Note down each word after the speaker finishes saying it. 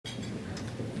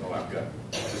So I've got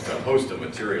just a host of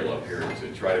material up here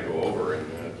to try to go over in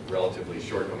a relatively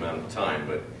short amount of time,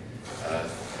 but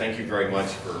thank you very much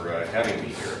for having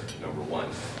me here, number one.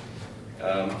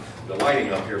 The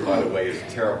lighting up here, by the way, is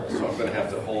terrible, so I'm going to have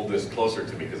to hold this closer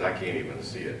to me because I can't even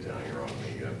see it down here on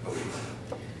the podium.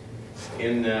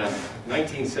 In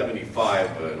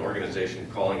 1975, an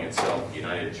organization calling itself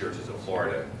United Churches of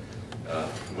Florida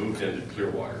moved into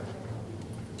Clearwater.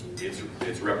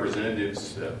 Its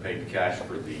representatives paid cash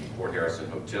for the Port Harrison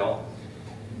Hotel,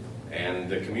 and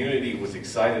the community was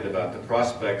excited about the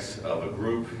prospects of a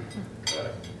group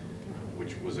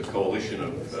which was a coalition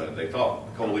of, they thought,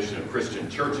 a coalition of Christian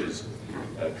churches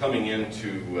coming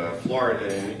into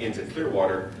Florida and into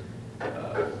Clearwater,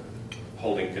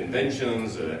 holding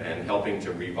conventions and helping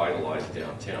to revitalize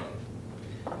downtown.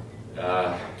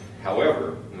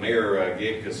 However, Mayor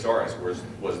Gabe Casares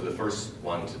was the first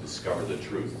one to discover the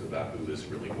truth about who this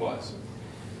really was.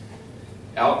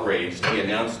 Outraged, he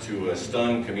announced to a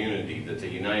stunned community that the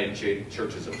United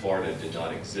Churches of Florida did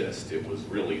not exist. It was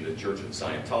really the Church of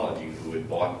Scientology who had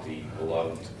bought the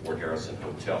beloved Fort Harrison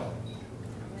Hotel.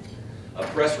 A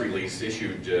press release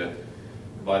issued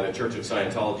by the Church of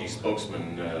Scientology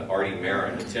spokesman Artie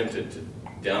Marin attempted to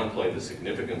downplay the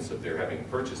significance of their having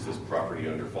purchased this property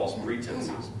under false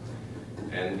pretenses.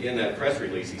 And in that press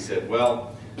release he said,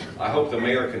 well, I hope the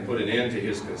mayor can put an end to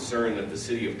his concern that the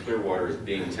city of Clearwater is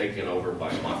being taken over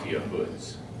by mafia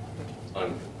hoods,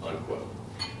 unquote.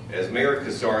 As Mayor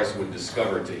Casares would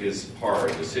discover to his horror,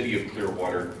 the city of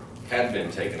Clearwater had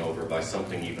been taken over by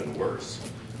something even worse,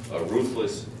 a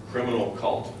ruthless criminal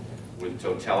cult with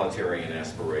totalitarian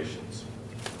aspirations.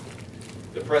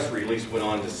 The press release went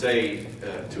on to say,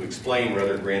 to explain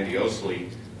rather grandiosely,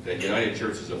 that United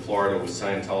Churches of Florida was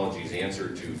Scientology's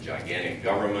answer to gigantic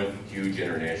government, huge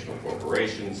international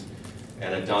corporations,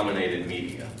 and a dominated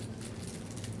media.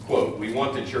 Quote, we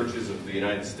want the churches of the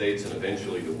United States and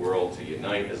eventually the world to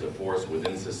unite as a force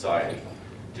within society,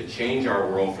 to change our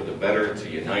world for the better, to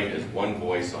unite as one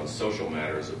voice on social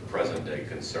matters of present-day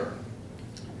concern.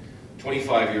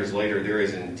 25 years later, there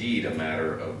is indeed a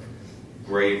matter of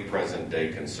grave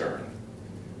present-day concern.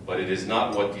 But it is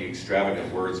not what the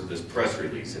extravagant words of this press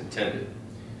release intended.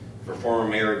 For former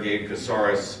Mayor Gabe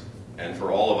Casares, and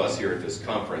for all of us here at this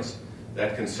conference,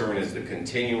 that concern is the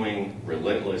continuing,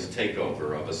 relentless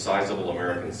takeover of a sizable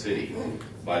American city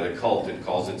by the cult that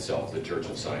calls itself the Church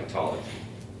of Scientology.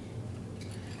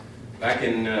 Back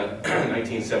in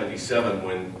 1977,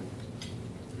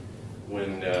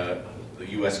 when the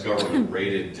U.S. government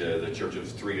raided the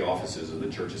Church's 3 offices of the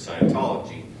Church of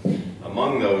Scientology,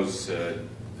 among those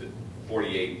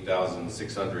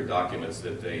 48,600 documents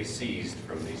that they seized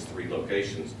from these 3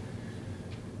 locations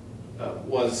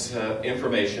was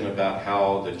information about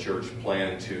how the church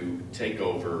planned to take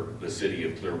over the city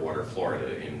of Clearwater,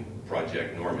 Florida in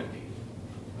Project Normandy.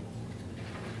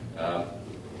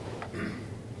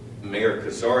 Mayor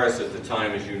Casares at the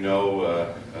time, as you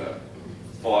know,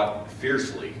 fought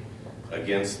fiercely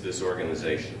against this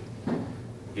organization.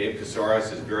 Gabe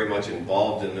Casares is very much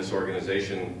involved in this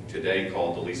organization today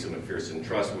called the Lisa McPherson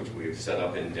Trust, which we have set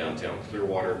up in downtown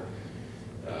Clearwater.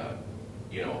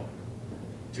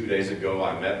 2 days ago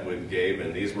I met with Gabe,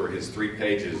 and these were his 3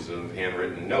 pages of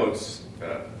handwritten notes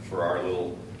for our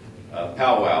little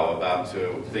powwow about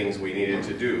things we needed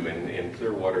to do in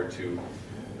Clearwater to,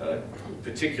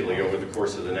 particularly over the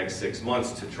course of the next 6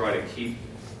 months, to try to keep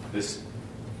this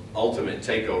ultimate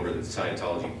takeover that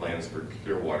Scientology plans for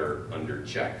Clearwater under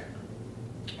check,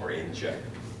 or in check.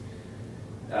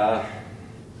 To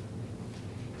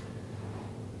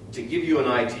give you an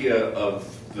idea of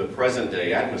the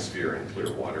present-day atmosphere in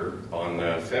Clearwater, on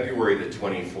February the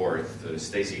 24th,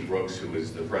 Stacy Brooks, who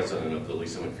is the president of the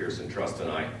Lisa McPherson Trust,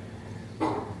 and I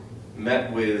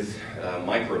met with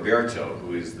Mike Roberto,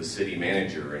 who is the city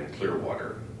manager in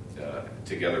Clearwater,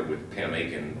 together with Pam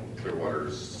Aiken,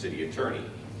 Clearwater's city attorney.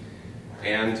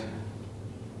 And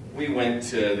we went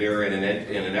there in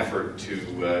an effort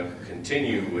to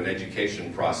continue an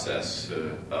education process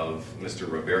of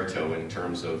Mr. Roberto in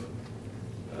terms of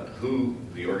who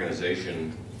the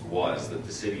organization was that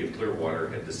the city of Clearwater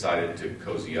had decided to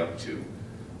cozy up to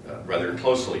rather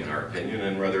closely, in our opinion,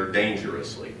 and rather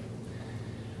dangerously.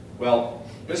 Well,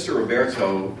 Mr.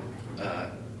 Roberto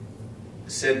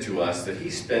said to us that he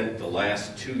spent the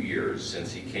last 2 years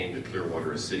since he came to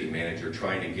Clearwater as city manager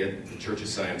trying to get the Church of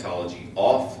Scientology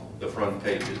off the front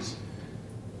pages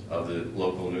of the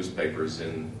local newspapers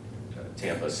in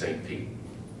Tampa, St. Pete.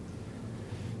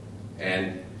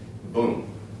 And boom,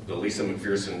 the Lisa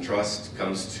McPherson Trust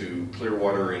comes to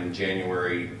Clearwater in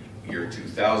January year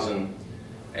 2000,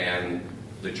 and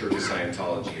the Church of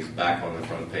Scientology is back on the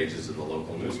front pages of the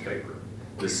local newspaper.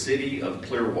 The city of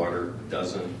Clearwater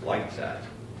doesn't like that.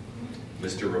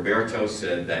 Mr. Roberto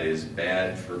said that is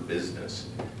bad for business.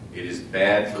 It is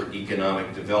bad for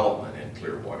economic development in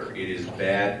Clearwater. It is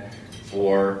bad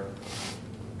for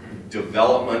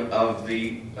development of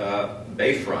the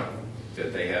bayfront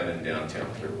that they have in downtown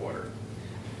Clearwater.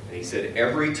 And he said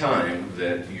every time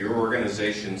that your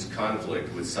organization's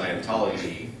conflict with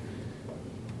Scientology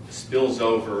spills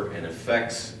over and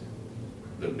affects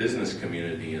the business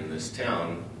community in this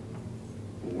town,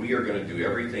 we are going to do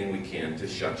everything we can to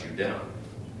shut you down.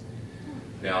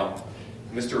 Now,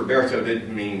 Mr. Roberto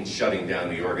didn't mean shutting down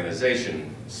the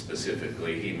organization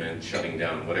specifically. He meant shutting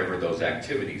down whatever those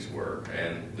activities were.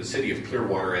 And the city of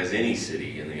Clearwater, as any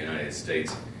city in the United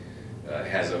States,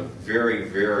 has a very,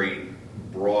 very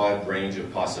broad range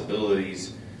of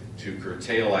possibilities to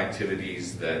curtail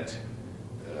activities that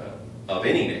of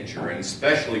any nature, and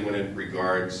especially when it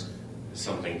regards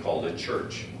something called a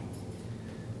church.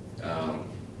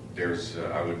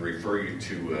 I would refer you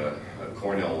to a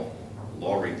Cornell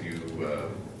Law Review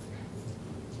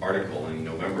article in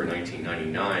November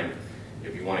 1999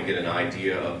 if you want to get an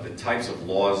idea of the types of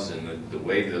laws and the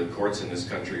way the courts in this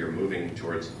country are moving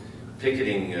towards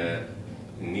picketing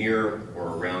near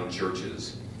or around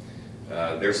churches.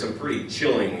 There's some pretty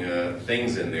chilling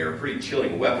things in there, pretty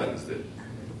chilling weapons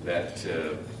that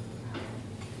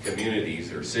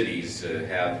communities or cities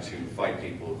have to fight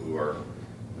people who are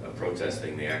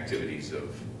protesting the activities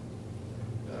of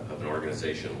an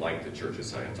organization like the Church of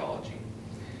Scientology.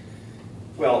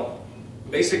 Well,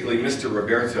 basically Mr.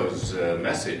 Roberto's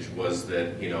message was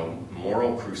that,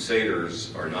 moral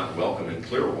crusaders are not welcome in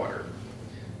Clearwater.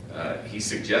 He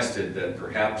suggested that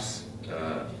perhaps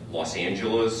Los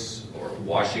Angeles or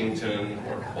Washington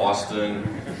or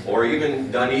Boston or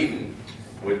even Dunedin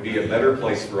would be a better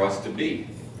place for us to be.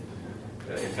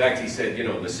 In fact, he said,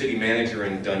 the city manager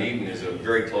in Dunedin is a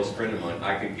very close friend of mine.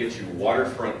 I could get you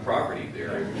waterfront property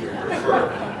there if you prefer,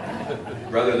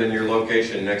 rather than your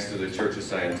location next to the Church of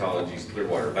Scientology's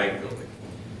Clearwater Bank building.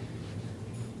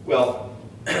 Well,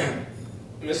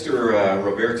 Mr.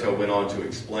 Roberto went on to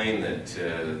explain that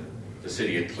the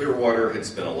city of Clearwater had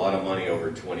spent a lot of money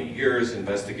over 20 years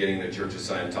investigating the Church of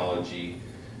Scientology,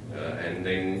 and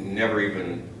they never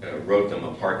even wrote them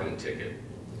a parking ticket.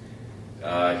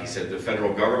 He said the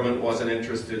federal government wasn't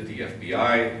interested, the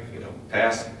FBI,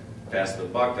 passed the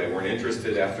buck. They weren't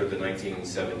interested after the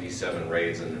 1977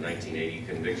 raids and the 1980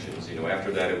 convictions.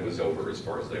 After that it was over as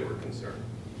far as they were concerned.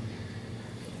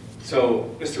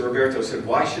 So Mr. Roberto said,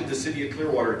 why should the city of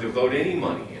Clearwater devote any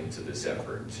money into this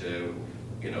effort?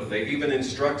 They've even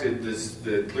instructed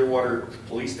the Clearwater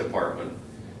Police Department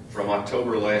from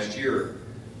October last year,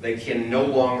 they can no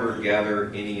longer gather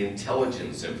any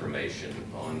intelligence information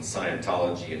on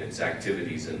Scientology and its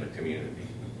activities in the community.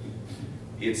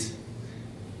 It's,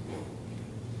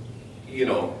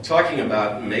 talking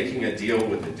about making a deal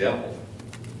with the devil.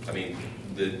 I mean,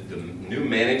 the new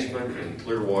management in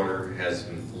Clearwater has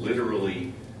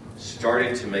literally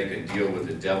started to make a deal with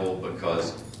the devil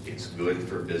because it's good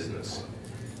for business.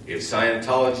 If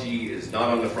Scientology is not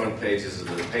on the front pages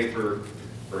of the paper,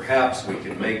 perhaps we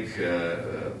can make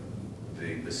the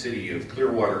city of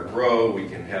Clearwater grow. We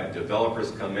can have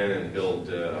developers come in and build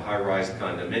high-rise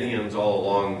condominiums all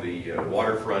along the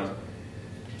waterfront.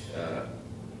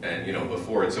 And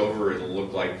before it's over, it'll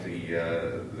look like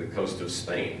the coast of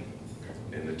Spain,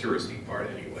 in the touristy part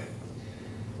anyway.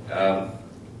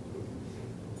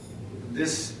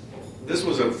 This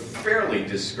was a fairly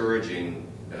discouraging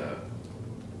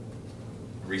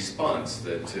response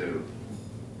that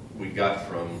we got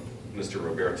from Mr.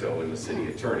 Roberto and the city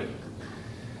attorney.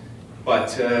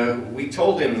 But we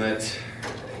told him that,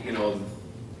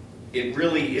 it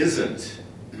really isn't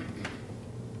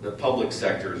the public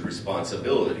sector's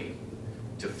responsibility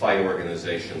to fight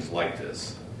organizations like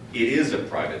this. It is a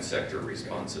private sector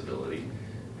responsibility,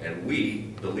 and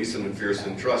we, the Lisa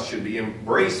McPherson Trust, should be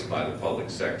embraced by the public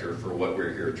sector for what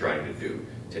we're here trying to do,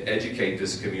 to educate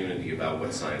this community about what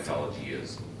Scientology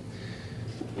is.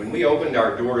 When we opened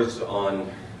our doors on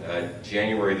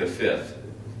January the 5th,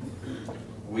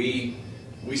 we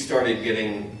started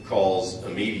getting calls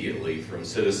immediately from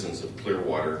citizens of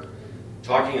Clearwater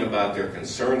talking about their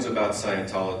concerns about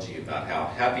Scientology, about how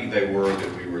happy they were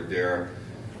that we were there,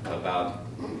 about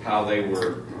how they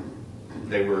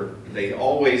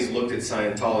always looked at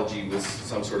Scientology with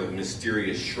some sort of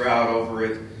mysterious shroud over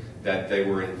it, that they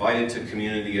were invited to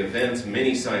community events.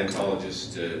 Many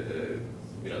Scientologists,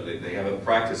 they have a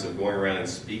practice of going around and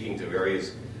speaking to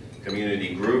various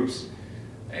community groups,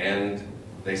 and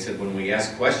they said when we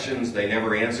ask questions, they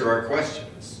never answer our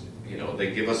questions.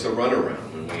 they give us a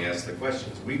runaround when we ask the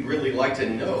questions. We'd really like to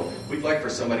know. We'd like for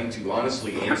somebody to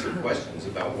honestly answer questions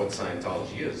about what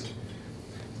Scientology is.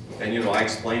 And I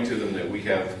explained to them that we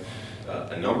have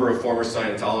a number of former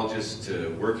Scientologists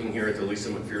working here at the Lisa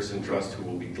McPherson Trust who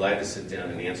will be glad to sit down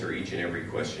and answer each and every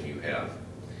question you have.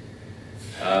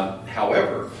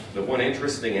 However, the one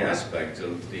interesting aspect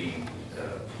of the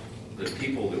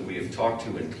people that we have talked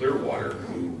to in Clearwater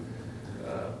who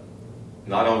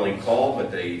not only called,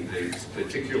 but they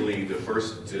particularly the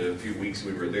first few weeks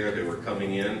we were there, they were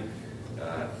coming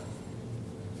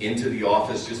into the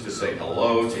office just to say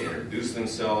hello, to introduce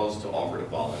themselves, to offer to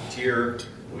volunteer.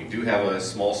 We do have a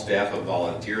small staff of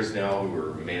volunteers now who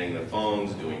are manning the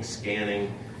phones, doing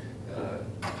scanning,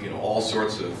 all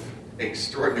sorts of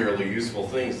extraordinarily useful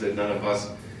things that none of us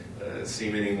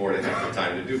seem anymore to have the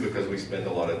time to do because we spend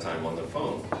a lot of time on the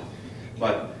phone.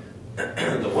 But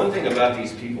the one thing about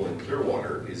these people in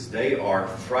Clearwater is they are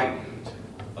frightened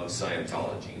of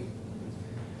Scientology.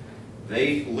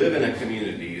 They live in a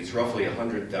community, it's roughly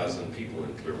 100,000 people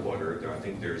in Clearwater. I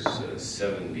think there's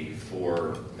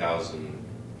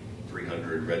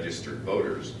 74,300 registered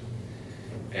voters.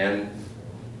 And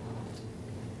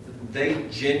they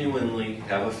genuinely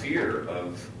have a fear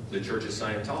of the Church of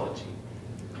Scientology.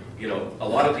 A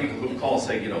lot of people who call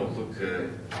say, look,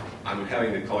 I'm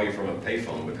having to call you from a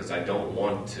payphone because I don't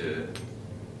want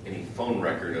any phone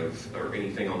record or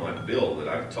anything on my bill that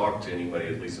I've talked to anybody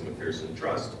at Lisa McPherson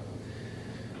Trust,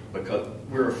 because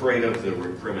we're afraid of the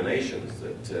recriminations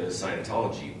that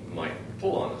Scientology might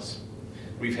pull on us.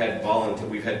 We've had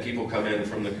people come in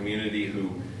from the community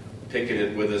who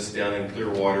picketed with us down in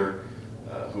Clearwater,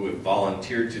 who have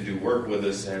volunteered to do work with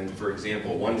us. And for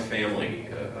example, one family,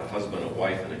 a husband, a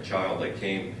wife, and a child, they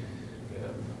came,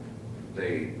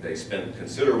 they spent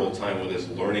considerable time with us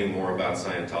learning more about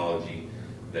Scientology.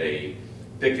 They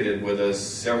picketed with us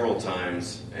several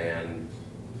times, and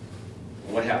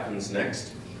what happens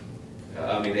next?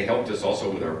 They helped us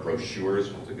also with our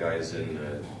brochures with the guys in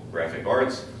graphic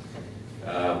arts.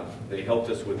 They helped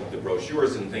us with the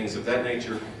brochures and things of that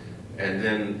nature. And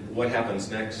then what happens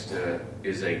next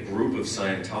is a group of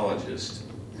Scientologists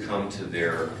come to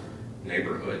their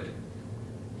neighborhood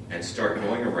and start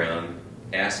going around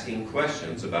asking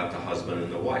questions about the husband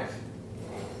and the wife.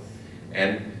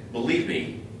 And believe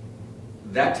me,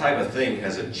 that type of thing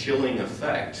has a chilling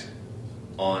effect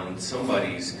on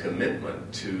somebody's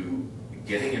commitment to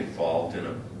getting involved in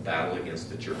a battle against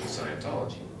the Church of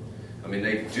Scientology.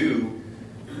 They do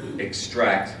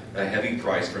extract a heavy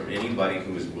price from anybody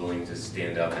who is willing to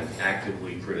stand up and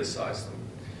actively criticize them.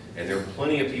 And there are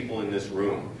plenty of people in this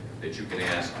room that you can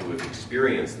ask who have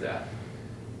experienced that,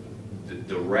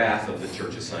 the wrath of the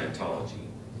Church of Scientology.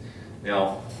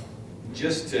 Now,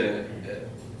 just to,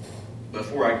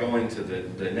 before I go into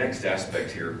the next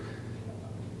aspect here,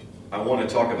 I want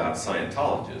to talk about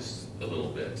Scientologists a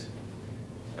little bit.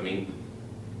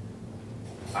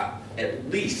 At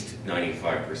least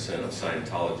 95% of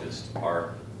Scientologists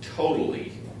are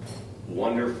totally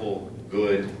wonderful,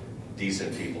 good,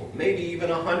 decent people. Maybe even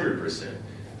 100%.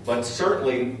 But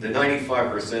certainly the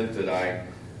 95% that I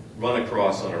run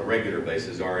across on a regular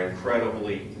basis are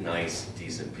incredibly nice,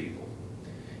 decent people.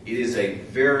 It is a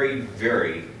very,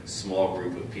 very small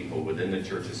group of people within the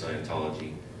Church of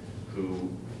Scientology who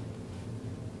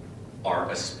are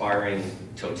aspiring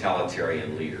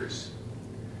totalitarian leaders.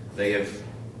 They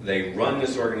run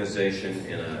this organization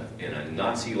in a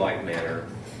Nazi-like manner.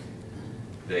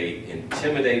 They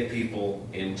intimidate people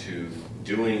into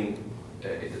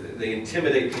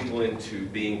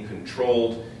being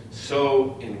controlled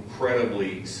so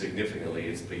incredibly significantly,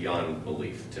 it's beyond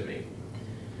belief to me.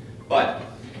 But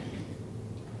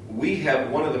we have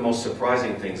one of the most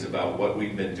surprising things about what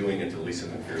we've been doing at the Lisa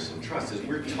McPherson Trust is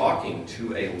we're talking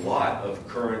to a lot of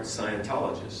current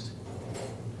Scientologists.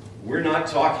 We're not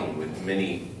talking with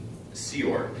many Sea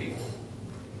Org people,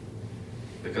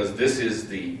 because this is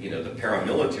the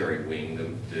paramilitary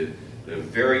wing, the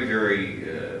very,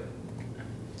 very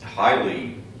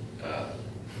highly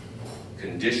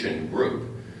conditioned group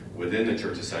within the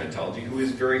Church of Scientology who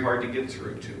is very hard to get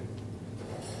through to.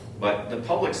 But the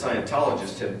public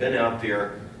Scientologists have been out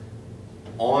there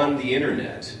on the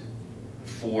internet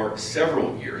for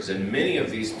several years, and many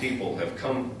of these people have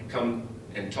come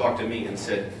and talked to me and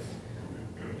said,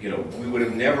 we would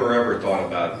have never ever thought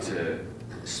about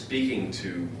speaking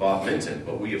to Bob Minton,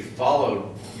 but we have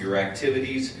followed your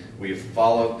activities, we have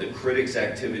followed the critics'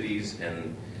 activities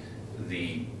and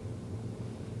the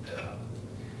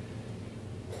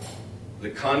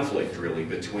conflict, really,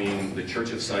 between the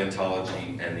Church of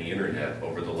Scientology and the internet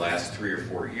over the last 3 or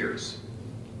 4 years.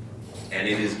 And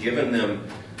it has given them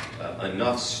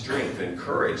enough strength and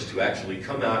courage to actually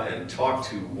come out and talk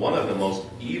to one of the most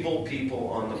evil people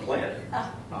on the planet.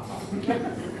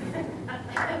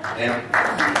 And,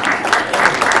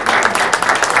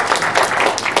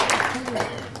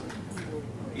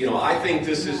 you know, I think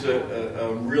this is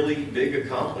a really big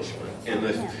accomplishment.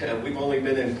 And we've only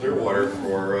been in Clearwater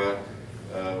for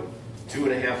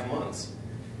 2.5 months.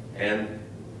 And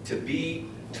to be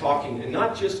talking, and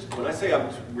not just, when I say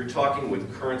we're talking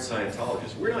with current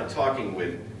Scientologists, we're not talking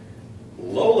with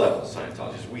low-level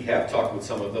Scientologists. We have talked with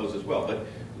some of those as well, but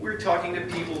we're talking to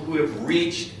people who have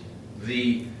reached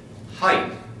the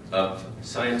height of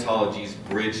Scientology's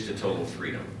bridge to total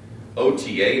freedom.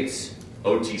 OT8s,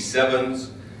 OT7s,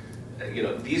 you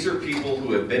know, these are people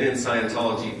who have been in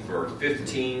Scientology for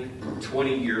 15,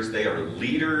 20 years. They are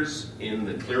leaders in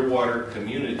the Clearwater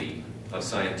community of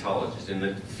Scientologists, in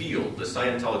the field, the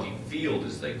Scientology field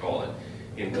as they call it,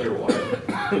 in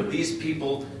Clearwater. These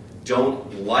people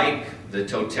don't like the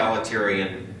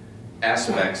totalitarian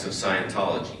aspects of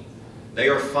Scientology. They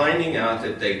are finding out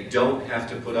that they don't have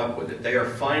to put up with it. They are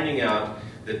finding out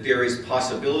that there is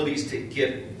possibilities to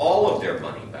get all of their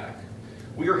money back.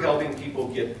 We are helping people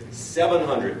get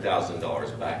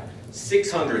 $700,000 back,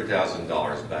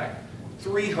 $600,000 back,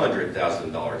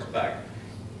 $300,000 back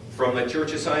from the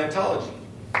Church of Scientology.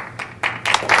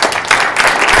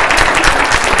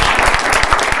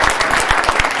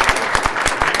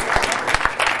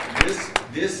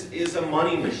 This is a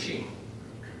money machine.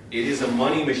 It is a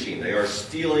money machine. They are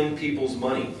stealing people's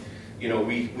money. You know,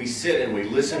 we sit and we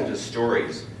listen to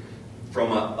stories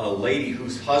from a lady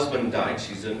whose husband died.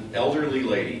 She's an elderly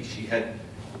lady. She had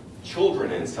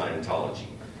children in Scientology.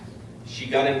 She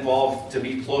got involved to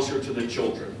be closer to the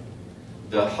children.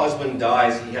 The husband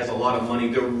dies. He has a lot of money.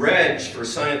 The reg for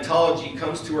Scientology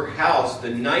comes to her house the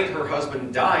night her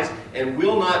husband dies and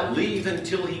will not leave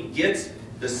until he gets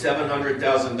the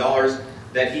 $700,000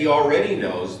 that he already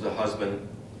knows the husband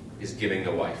is giving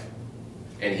the wife.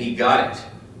 And he got it.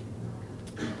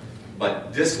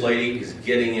 But this lady is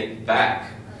getting it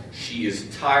back. She was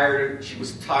tired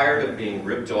of being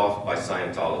ripped off by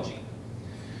Scientology.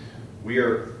 We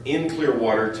are in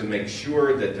Clearwater to make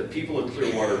sure that the people of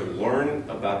Clearwater learn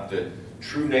about the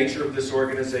true nature of this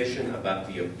organization, about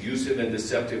the abusive and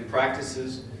deceptive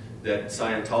practices that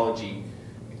Scientology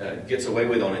gets away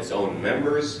with on its own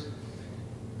members.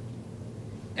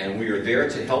 And we are there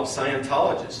to help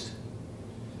Scientologists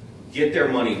get their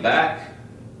money back,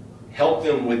 help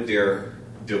them with their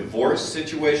divorce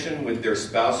situation with their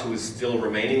spouse who is still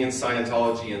remaining in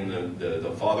Scientology and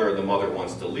the father or the mother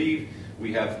wants to leave.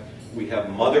 We have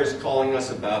mothers calling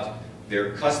us about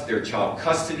their child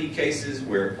custody cases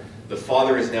where the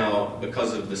father is now,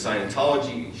 because of the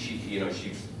Scientology,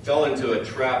 she fell into a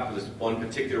trap. This one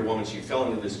particular woman, she fell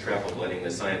into this trap of letting the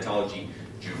Scientology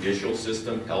judicial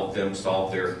system help them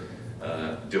solve their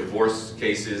divorce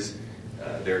cases,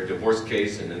 their divorce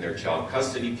case and then their child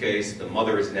custody case. The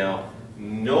mother is now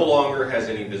no longer has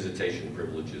any visitation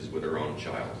privileges with her own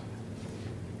child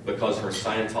because her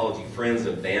Scientology friends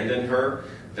abandoned her.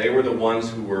 They were the ones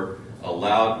who were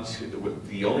allowed to,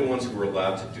 the only ones who were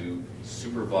allowed to do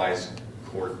supervised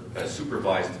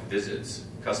visits,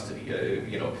 custody.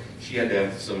 She had to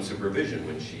have some supervision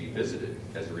when she visited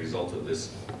as a result of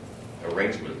this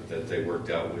arrangement that they worked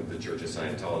out with the Church of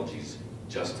Scientology's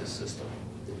justice system.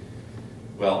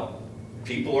 Well,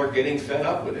 people are getting fed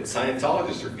up with it.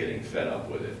 Scientologists are getting fed up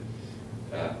with it.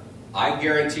 I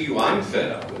guarantee you I'm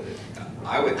fed up with it.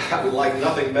 I would like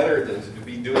nothing better than to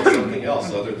be doing something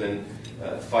else other than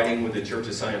fighting with the Church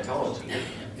of Scientology.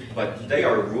 But they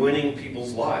are ruining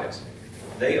people's lives.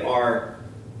 They are,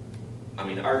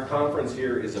 our conference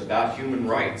here is about human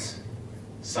rights.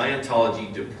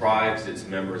 Scientology deprives its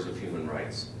members of human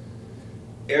rights.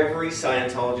 Every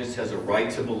Scientologist has a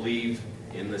right to believe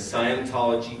in the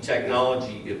Scientology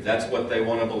technology if that's what they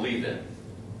want to believe in.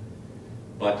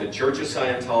 But the Church of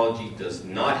Scientology does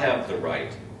not have the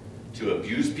right to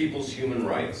abuse people's human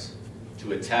rights,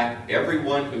 to attack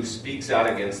everyone who speaks out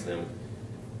against them,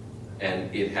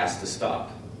 and it has to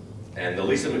stop. And the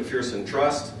Lisa McPherson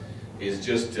Trust is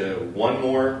just one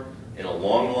more in a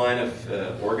long line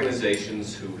of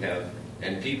organizations who have,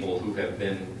 and people who have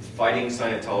been fighting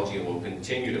Scientology and will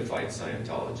continue to fight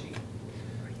Scientology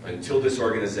until this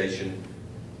organization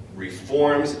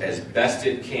reforms as best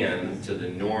it can to the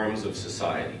norms of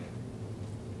society.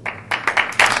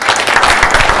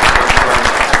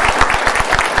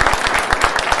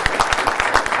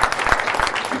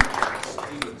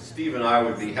 Steve and I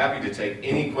would be happy to take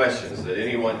any questions that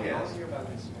anyone has.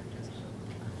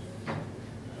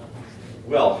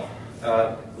 Well,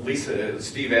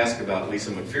 Steve asked about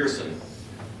Lisa McPherson.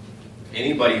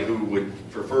 Anybody who would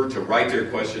prefer to write their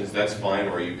questions, that's fine,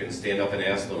 or you can stand up and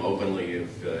ask them openly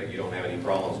if you don't have any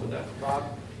problems with that. Bob,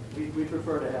 we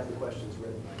prefer to have the questions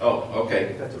written. Oh, okay.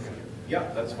 If that's okay.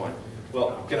 Yeah, that's fine.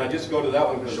 Well, can I just go to that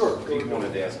one? Sure. Pete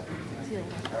wanted to ask.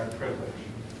 Our privilege.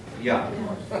 Yeah.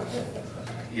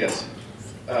 Yes.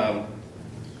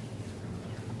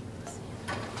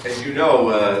 As you know,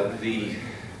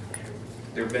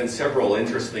 there have been several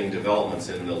interesting developments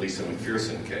in the Lisa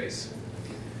McPherson case.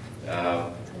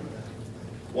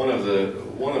 One of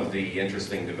the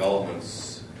interesting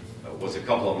developments was a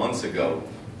couple of months ago.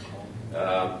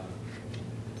 The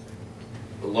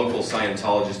local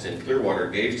Scientologist in Clearwater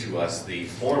gave to us the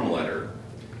form letter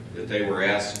that they were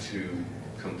asked to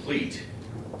complete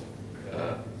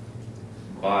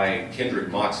by Kendrick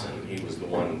Moxon. He was the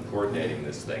one coordinating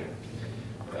this thing,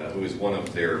 who is one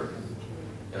of their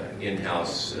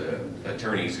in-house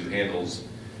attorneys who handles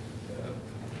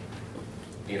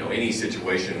any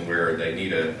situation where they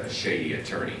need a shady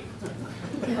attorney.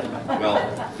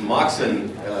 Well,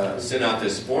 Moxon sent out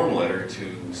this form letter to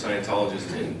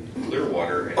Scientologists in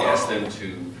Clearwater and asked them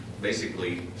to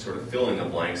basically sort of fill in the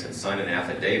blanks and sign an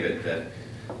affidavit that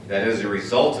as a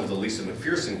result of the Lisa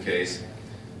McPherson case,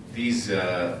 these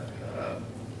local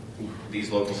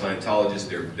Scientologists,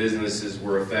 their businesses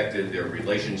were affected, their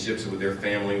relationships with their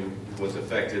family was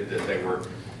affected, that they were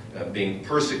being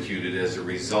persecuted as a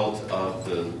result of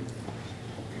the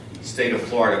state of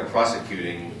Florida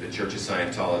prosecuting the Church of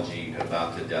Scientology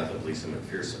about the death of Lisa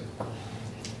McPherson.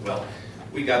 Well,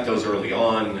 we got those early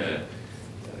on.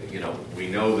 We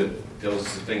know that those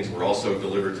things were also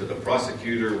delivered to the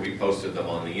prosecutor. We posted them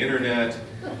on the internet.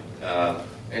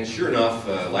 And sure enough,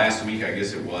 last week, I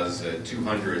guess it was,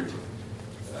 200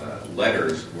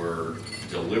 letters were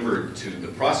delivered to the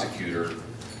prosecutor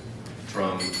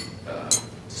from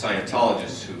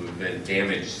Scientologists who have been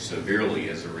damaged severely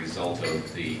as a result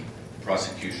of the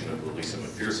prosecution of the Lisa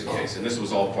McPherson case. And this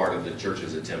was all part of the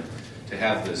church's attempt to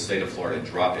have the state of Florida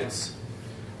drop its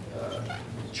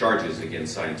charges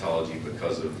against Scientology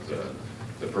because of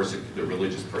the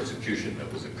religious persecution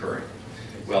that was occurring.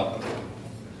 Well,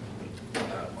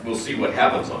 we'll see what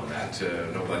happens on that.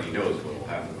 Nobody knows what will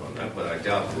happen on that, but I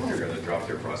doubt that they're going to drop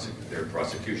their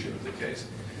prosecution of the case.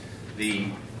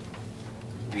 The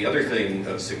other thing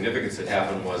of significance that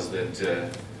happened was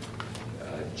that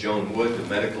Joan Wood, the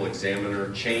medical examiner,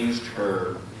 changed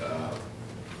the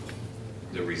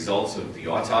results of the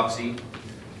autopsy.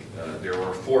 There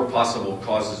were 4 possible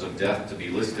causes of death to be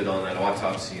listed on that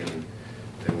autopsy, and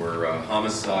there were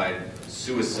homicide,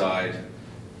 suicide,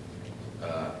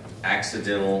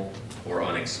 accidental, or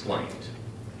unexplained.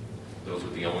 Those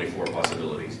were the only 4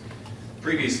 possibilities.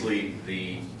 Previously,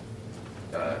 the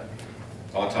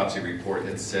autopsy report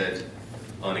had said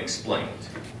unexplained,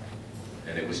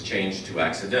 and it was changed to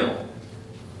accidental.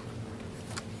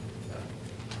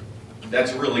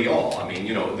 That's really all. I mean,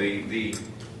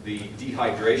 the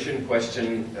dehydration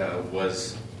question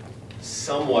was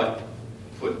somewhat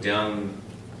put down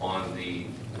on the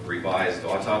revised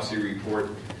autopsy report,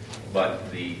 but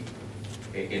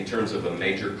in terms of a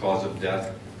major cause of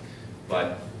death,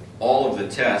 but all of the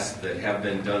tests that have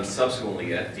been done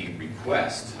subsequently at the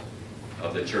request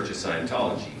of the Church of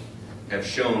Scientology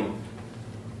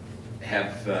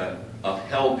have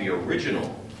upheld the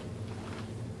original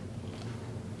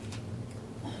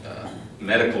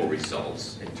medical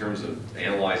results in terms of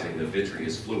analyzing the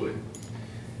vitreous fluid.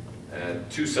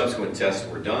 2 subsequent tests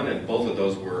were done, and both of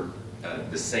those were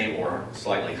the same or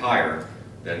slightly higher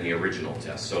than the original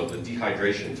test. So the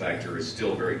dehydration factor is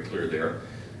still very clear there.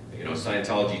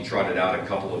 Scientology trotted out a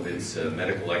couple of its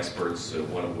medical experts,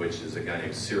 one of which is a guy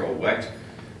named Cyril Wecht,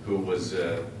 who was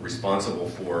responsible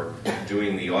for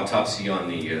doing the autopsy on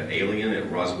the alien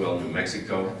at Roswell, New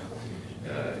Mexico.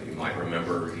 You might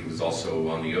remember he was also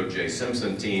on the O.J.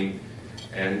 Simpson team.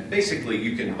 And basically,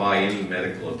 you can buy any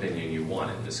medical opinion you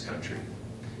want in this country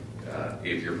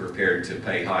if you're prepared to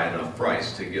pay high enough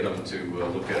price to get them to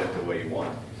look at it the way you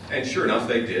want. And sure enough,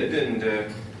 they did.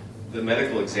 And the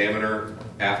medical examiner,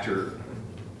 after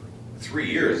 3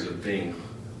 years of being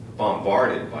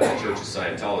bombarded by the Church of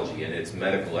Scientology and its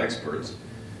medical experts,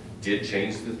 did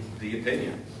change the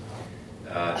opinion.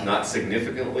 Not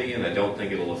significantly, and I don't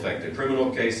think it'll affect the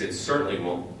criminal case. It certainly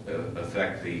won't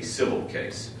affect the civil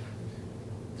case.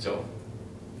 So,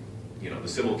 the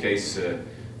civil case,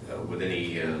 with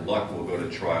any luck, will go to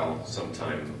trial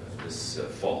sometime this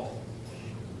fall.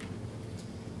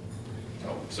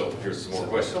 So here's some more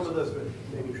questions. Some of those, but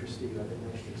maybe for Steve, I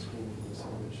didn't actually screen this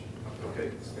image.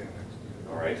 Okay.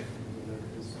 All right.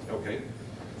 Okay.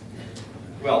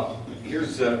 Well,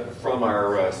 here's from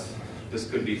our, this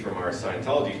could be from our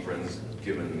Scientology friends.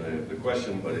 given the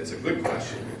question, but it's a good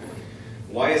question.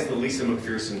 Why is the Lisa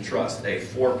McPherson Trust a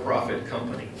for-profit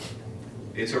company?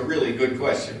 It's a really good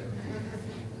question.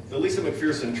 The Lisa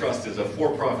McPherson Trust is a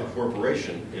for-profit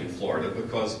corporation in Florida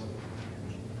because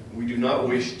we do not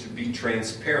wish to be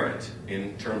transparent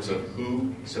in terms of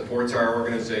who supports our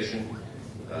organization,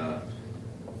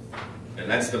 and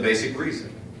that's the basic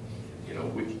reason. You know,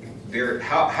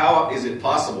 how is it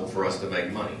possible for us to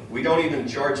make money? We don't even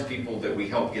charge people that we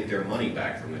help get their money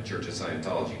back from the Church of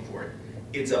Scientology for it.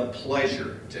 It's a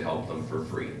pleasure to help them for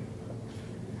free.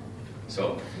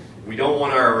 So we don't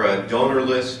want our donor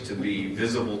list to be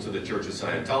visible to the Church of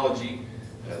Scientology.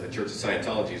 The Church of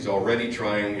Scientology is already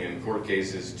trying in court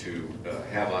cases to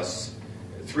have us,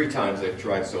 3 times they've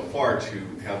tried so far, to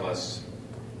have us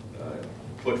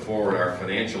put forward our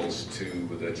financials to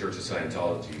the Church of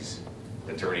Scientology's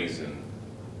attorneys, and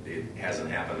it hasn't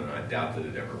happened, and I doubt that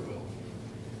it ever will.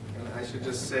 And I should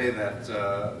just say that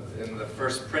in the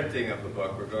first printing of the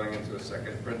book, we're going into a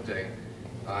second printing,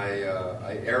 I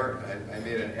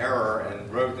made an error and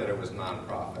wrote that it was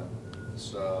nonprofit.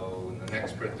 So in the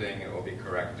next printing, it will be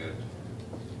corrected,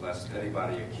 lest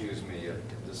anybody accuse me of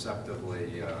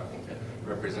deceptively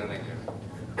representing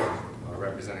it, or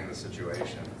representing the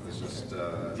situation. It was just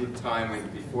the time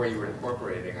before you were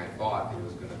incorporating, I thought he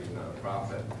was going to be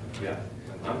nonprofit. Yeah.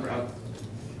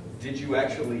 Did you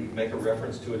actually make a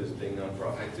reference to it as being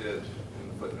nonprofit? I did, in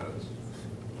the footnotes.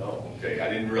 Oh, okay. I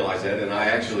didn't realize that, and I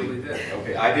actually did.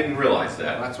 Okay, I didn't realize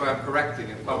that. That's why I'm correcting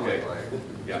it publicly. Okay.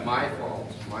 Yeah. It's my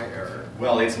fault, my error.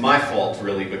 Well, it's my fault,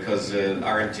 really, because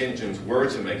our intentions were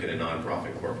to make it a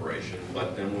nonprofit corporation,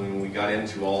 but then when we got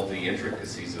into all the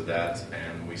intricacies of that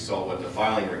and we saw what the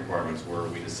filing requirements were,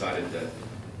 we decided that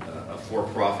a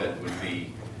for-profit would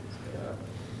be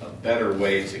a better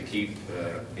way to keep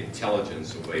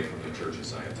intelligence away from the Church of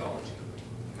Scientology.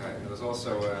 Right. There was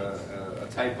also a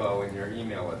typo in your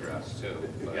email address, too.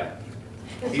 But Yeah.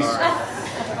 He's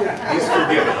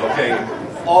forgiven, okay?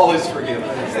 All is forgiven.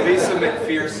 It's Lisa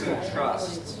McPherson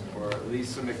Trust, or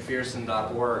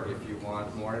lisamcpherson.org if you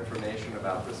want more information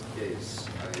about this case.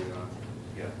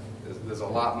 There's a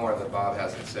lot more that Bob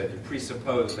hasn't said. You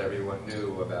presupposed everyone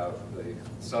knew about the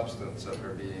substance of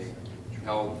her being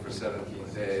held for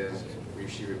 17 days.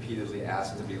 She repeatedly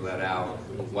asked to be let out,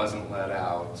 wasn't let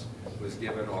out, was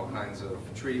given all kinds of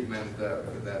treatment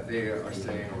that they are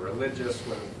saying were religious,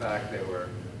 when in fact they were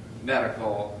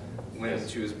medical. When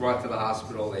she was brought to the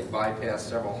hospital, they bypassed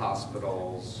several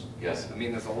hospitals. Yes. I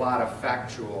mean, there's a lot of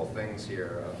factual things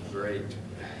here of great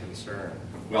concern.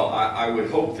 Well, I would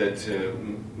hope that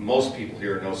most people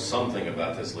here know something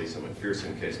about this Lisa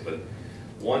McPherson case, but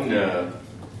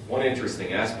one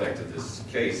interesting aspect of this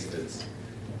case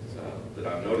that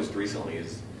I've noticed recently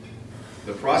is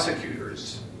the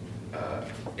prosecutors,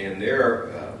 in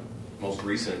their most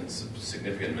recent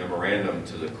significant memorandum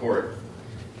to the court,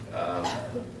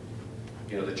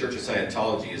 the Church of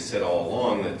Scientology has said all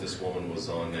along that this woman was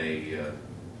on a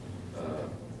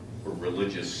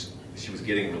religious, she was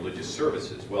getting religious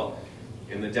services. Well,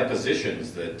 in the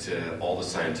depositions that all the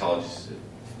Scientologists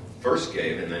first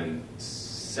gave, and then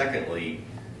secondly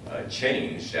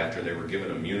changed after they were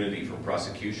given immunity from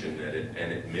prosecution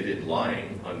and admitted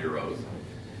lying under oath,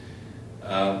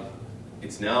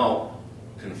 it's now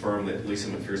confirmed that Lisa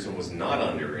McPherson was not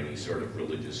under any sort of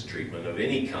religious treatment of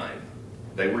any kind.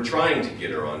 They were trying to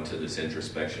get her onto this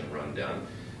introspection rundown,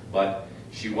 but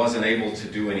she wasn't able to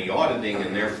do any auditing,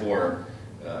 and therefore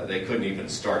they couldn't even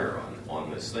start her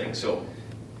on this thing. So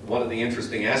one of the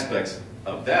interesting aspects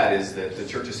of that is that the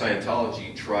Church of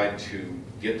Scientology tried to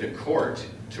get the court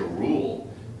to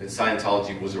rule that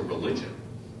Scientology was a religion.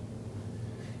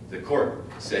 The court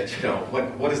said,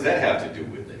 what does that have to do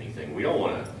with anything? We don't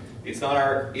want to, it's not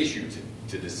our issue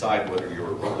to decide whether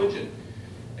you're a religion.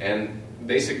 And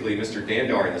basically, Mr.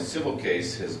 Dandar in the civil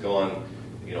case has gone,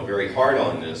 very hard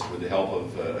on this with the help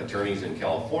of attorneys in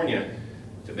California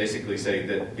to basically say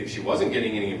that if she wasn't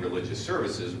getting any religious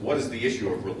services, what does the issue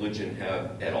of religion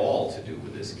have at all to do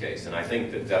with this case? And I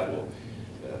think that will,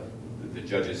 the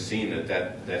judge has seen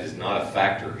that is not a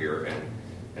factor here and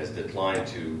has declined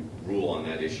to rule on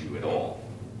that issue at all.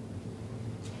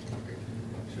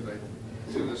 Should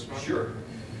I do this one? Sure.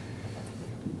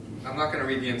 I'm not going to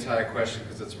read the entire question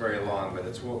because it's very long, but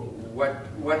it's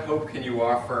what hope can you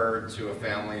offer to a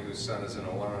family whose son is in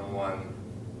a one-on-one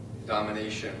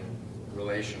domination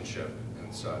relationship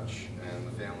and such, and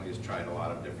the family has tried a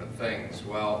lot of different things?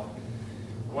 Well,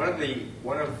 one of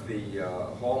the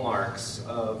hallmarks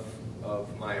of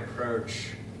my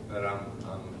approach that I'm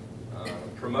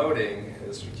promoting,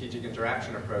 a strategic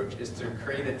interaction approach, is to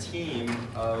create a team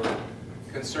of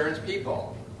concerned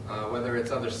people. whether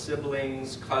it's other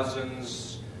siblings,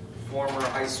 cousins, former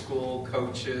high school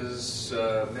coaches,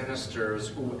 ministers,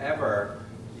 whoever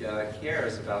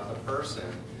cares about the person,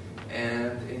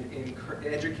 and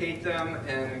educate them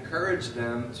and encourage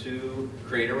them to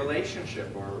create a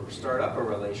relationship or start up a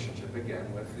relationship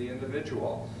again with the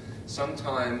individual.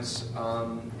 Sometimes,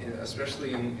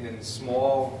 especially in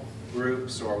small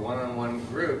groups or one-on-one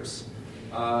groups,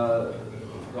 the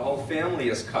whole family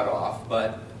is cut off,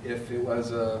 but if it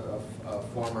was a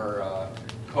former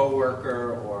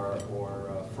co-worker or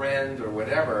a friend or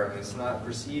whatever, and it's not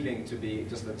perceiving to be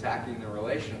just attacking the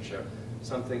relationship,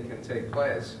 something can take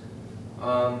place.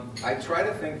 I try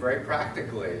to think very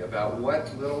practically about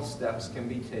what little steps can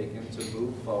be taken to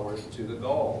move forward to the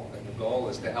goal. And the goal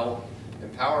is to help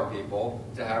empower people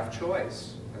to have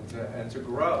choice and to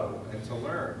grow and to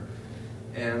learn.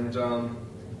 And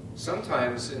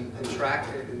sometimes in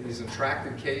these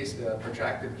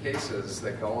protracted cases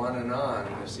that go on, and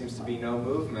there seems to be no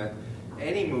movement.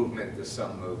 Any movement is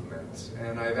some movement.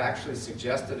 And I've actually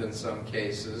suggested in some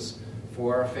cases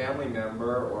for a family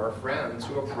member or a friend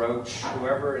to approach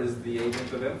whoever is the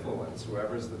agent of influence,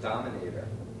 whoever is the dominator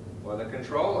or the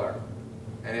controller,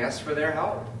 and ask for their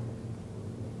help,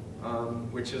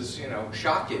 which is,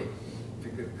 shocking,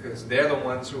 because they're the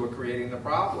ones who are creating the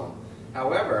problem.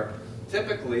 However,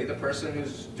 typically the person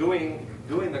who's doing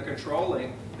the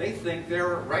controlling, they think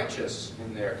they're righteous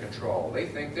in their control. They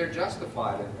think they're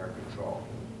justified in their control.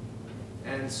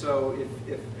 And so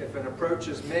if an approach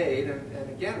is made, and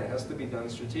again, it has to be done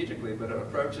strategically, but an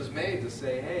approach is made to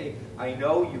say, hey, I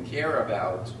know you care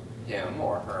about him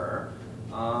or her,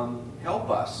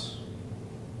 help us.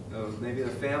 Maybe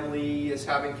the family is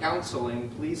having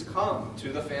counseling, please come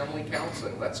to the family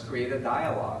counseling. Let's create a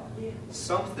dialogue. Yeah.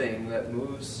 Something that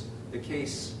moves the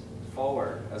case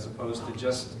forward as opposed to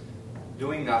just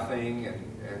doing nothing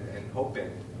and hoping.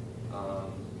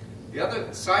 The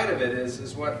other side of it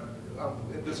is what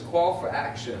this call for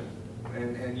action,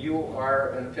 and you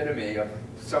are an epitome of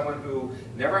someone who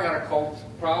never had a cult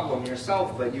problem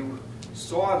yourself, but you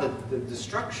saw the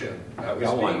destruction that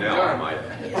was being done. But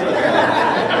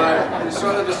you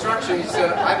saw the destruction, you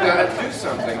said, I've got to do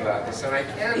something about this, and I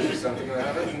can do something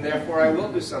about it, and therefore I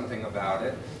will do something about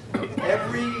it.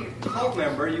 Every cult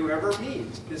member you ever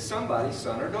meet is somebody's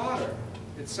son or daughter.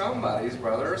 It's somebody's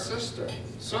brother or sister,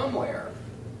 somewhere.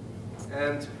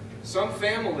 And some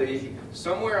family,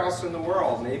 somewhere else in the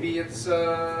world, maybe it's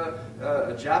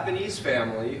a Japanese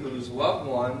family whose loved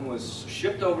one was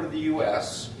shipped over to the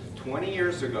U.S. 20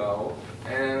 years ago,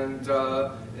 and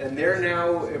they're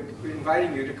now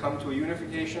inviting you to come to a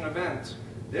unification event.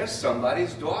 They're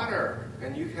somebody's daughter,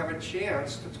 and you have a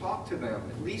chance to talk to them,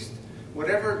 at least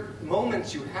whatever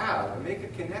moments you have, and make a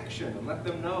connection and let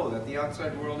them know that the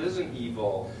outside world isn't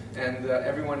evil and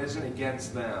everyone isn't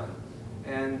against them.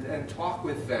 And talk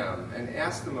with them and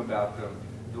ask them about them,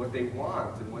 what they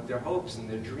want and what their hopes and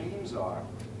their dreams are.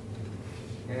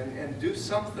 And do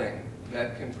something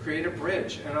that can create a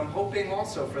bridge. And I'm hoping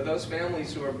also for those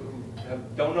families who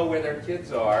don't know where their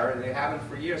kids are, and they haven't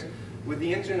for years, with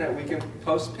the internet we can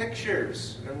post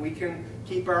pictures and we can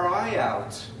keep our eye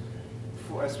out.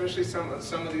 Especially some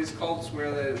of these cults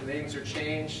where the names are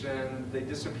changed and they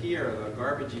disappear, the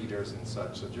garbage eaters and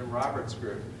such, the Jim Roberts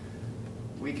group.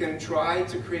 We can try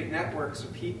to create networks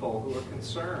of people who are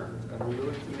concerned and are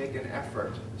willing to make an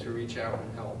effort to reach out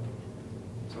and help.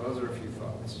 So those are a few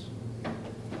thoughts.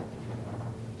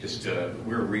 Just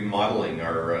we're remodeling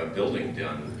our building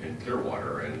down in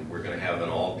Clearwater, and we're going to have an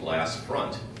all-glass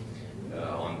front.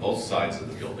 On both sides of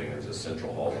the building, there's a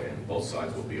central hallway, and both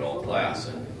sides will be all glass.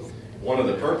 And one of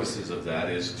the purposes of that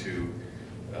is to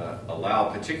allow,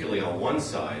 particularly on one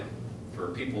side, for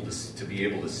people to be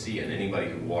able to see, and anybody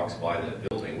who walks by that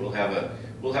building, we'll have a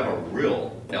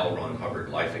real L. Ron Hubbard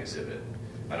life exhibit.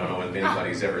 I don't know if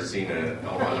anybody's ever seen an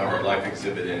L. Ron Hubbard life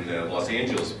exhibit in Los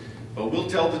Angeles, but we'll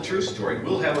tell the true story.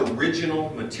 We'll have original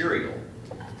material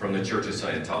from the Church of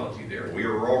Scientology there. We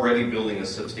are already building a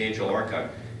substantial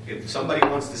archive. If somebody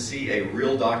wants to see a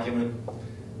real document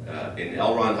in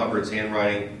L. Ron Hubbard's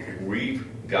handwriting, we've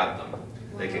got them.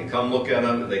 They can come look at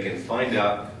them, they can find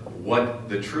out what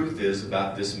the truth is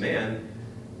about this man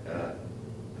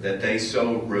that they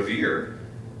so revere.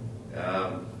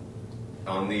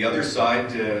 On the other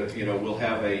side, we'll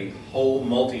have a whole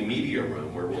multimedia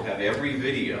room where we'll have every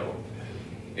video,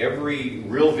 every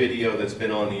real video that's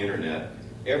been on the internet,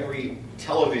 every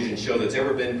television show that's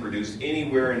ever been produced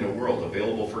anywhere in the world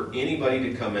available for anybody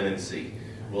to come in and see.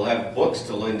 We'll have books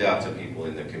to lend out to people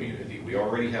in the community. We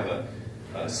already have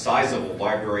a sizable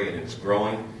library, and it's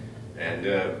growing. And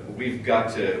we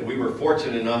were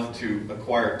fortunate enough to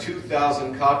acquire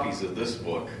 2,000 copies of this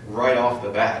book right off the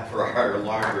bat for our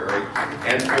library,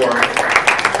 and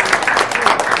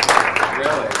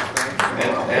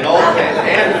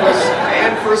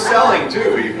for selling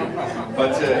too, even.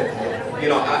 But you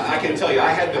know, I can tell you,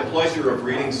 I had the pleasure of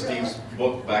reading Steve's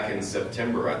book back in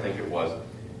September, I think it was,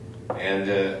 and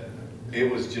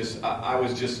it was just, I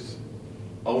was just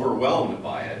overwhelmed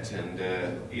by it, and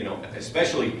you know,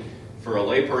 especially for a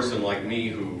layperson like me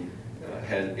who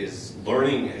is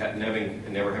learning,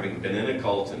 never having been in a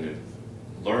cult, and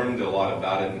learned a lot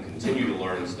about it and continue to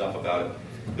learn stuff about it.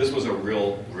 This was a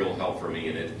real help for me,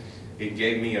 and it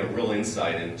gave me a real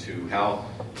insight into how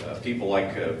people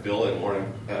like Bill and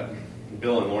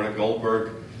Lorna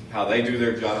Goldberg, how they do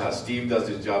their job, how Steve does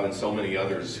his job, and so many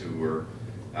others who are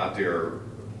out there,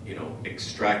 you know,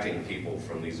 extracting people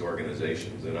from these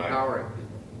organizations. And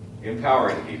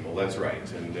empowering people, that's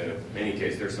right. And in any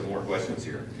case, there's some more questions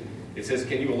here. It says,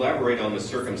 can you elaborate on the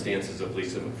circumstances of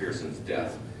Lisa McPherson's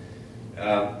death?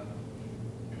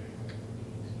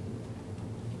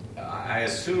 I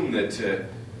assume that,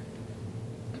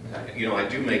 you know, I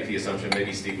do make the assumption,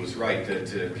 maybe Steve was right,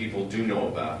 that people do know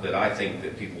about, that I think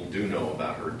that people do know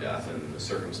about her death and the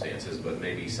circumstances, but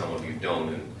maybe some of you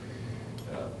don't. And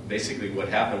basically what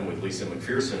happened with Lisa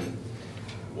McPherson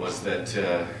was that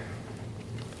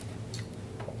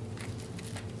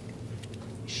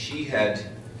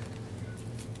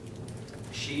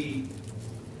she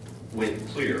went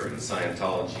clear in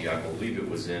Scientology. I believe it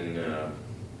was in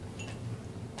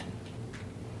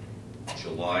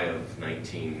July of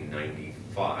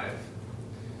 1995.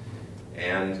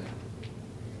 And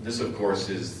this, of course,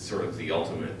 is sort of the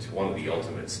one of the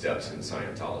ultimate steps in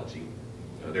Scientology.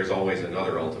 There's always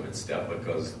another ultimate step,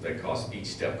 because each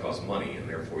step costs money, and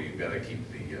therefore you've got to keep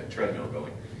the treadmill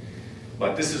going.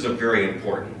 But this is a very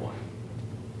important one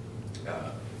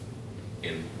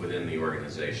within the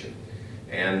organization.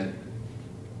 And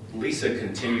Lisa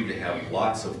continued to have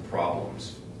lots of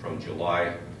problems from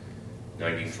July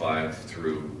 95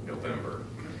 through November.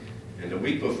 And the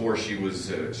week before she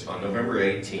was, on November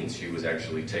 18th, she was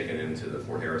actually taken into the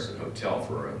Fort Harrison Hotel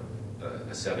for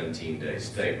a 17-day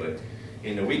stay. But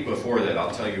in the week before that,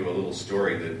 I'll tell you a little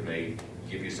story that may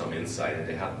give you some insight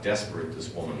into how desperate this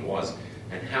woman was,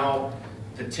 and how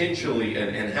potentially,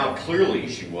 and how clearly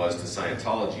she was to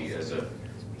Scientology as a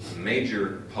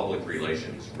major public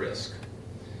relations risk.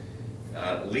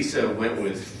 Lisa went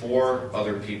with three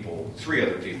other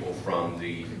people from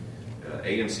the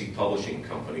AMC Publishing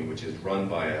Company, which is run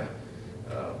by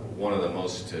one of the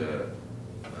most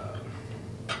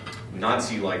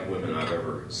Nazi-like women I've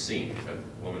ever seen,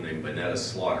 a woman named Bonetta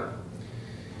Slaughter.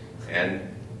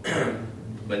 And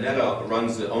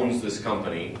Bonetta owns this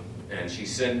company, and she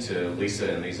sent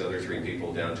Lisa and these other three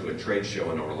people down to a trade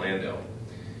show in Orlando.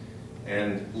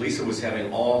 And Lisa was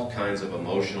having all kinds of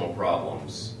emotional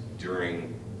problems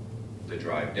during the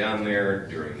drive down there,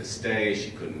 during the stay.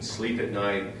 She couldn't sleep at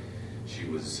night. She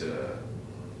was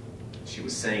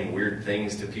saying weird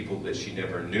things to people that she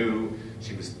never knew.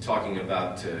 She was talking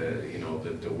about, you know,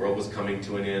 that the world was coming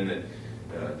to an end,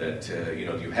 that you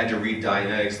know, you had to read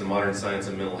Dianetics, the Modern Science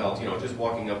of Mental Health, you know, just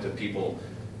walking up to people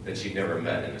that she'd never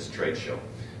met in this trade show.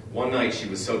 One night she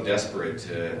was so desperate,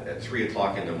 at 3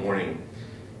 o'clock in the morning,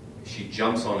 she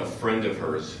jumps on a friend of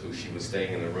hers who she was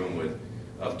staying in the room with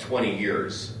of 20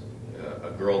 years,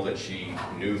 a girl that she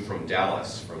knew from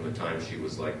Dallas from the time she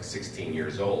was like 16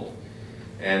 years old.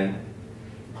 And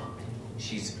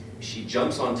she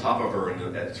jumps on top of her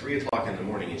at 3 o'clock in the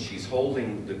morning, and she's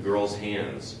holding the girl's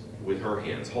hands with her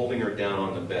hands, holding her down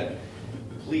on the bed.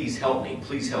 Please help me,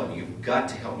 you've got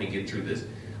to help me get through this.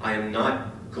 I am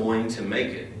not going to make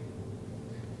it.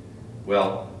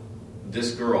 Well,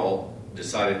 this girl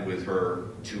decided with her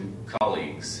two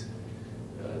colleagues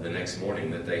the next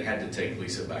morning that they had to take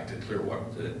Lisa back to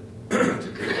Clearwater,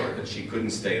 that she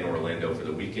couldn't stay in Orlando for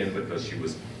the weekend because she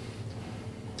was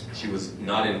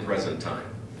not in present time.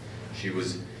 She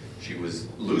was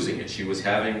losing it. She was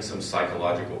having some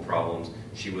psychological problems.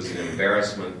 She was an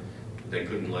embarrassment. They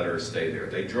couldn't let her stay there.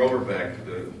 They drove her back,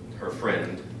 her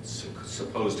friend,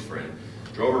 supposed friend,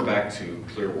 drove her back to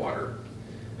Clearwater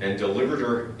and delivered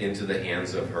her into the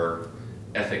hands of her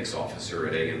ethics officer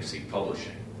at AMC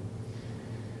Publishing.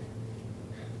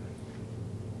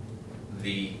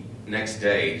 The next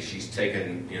day, she's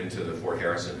taken into the Fort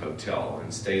Harrison Hotel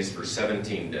and stays for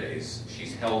 17 days.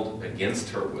 She's held against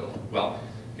her will. Well,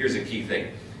 here's a key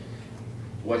thing.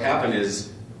 What happened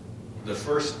is that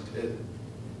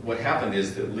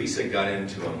Lisa got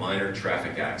into a minor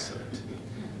traffic accident.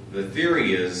 The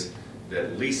theory is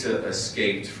that Lisa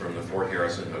escaped from the Fort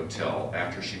Harrison Hotel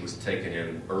after she was taken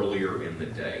in earlier in the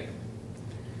day.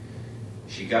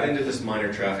 She got into this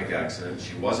minor traffic accident.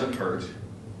 She wasn't hurt.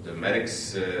 The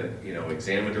medics,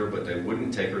 examined her, but they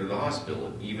wouldn't take her to the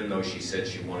hospital, even though she said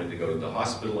she wanted to go to the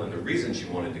hospital, and the reason she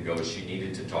wanted to go is she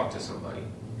needed to talk to somebody.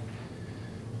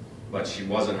 But she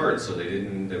wasn't hurt, so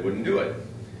they wouldn't do it.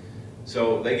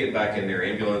 So they get back in their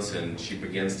ambulance, and she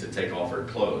begins to take off her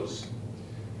clothes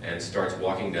and starts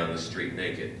walking down the street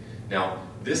naked. Now,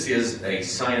 this is a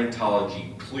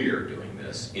Scientology clear doing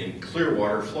this in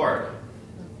Clearwater, Florida.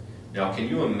 Now, can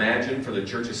you imagine for the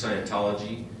Church of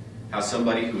Scientology how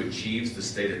somebody who achieves the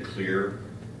state of clear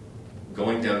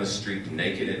going down the street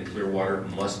naked in Clearwater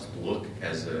must look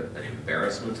as an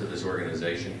embarrassment to this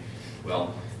organization?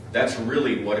 Well, that's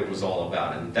really what it was all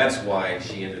about, and that's why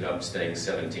she ended up staying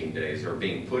 17 days or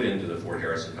being put into the Fort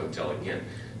Harrison Hotel again.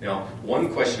 Now,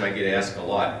 one question I get asked a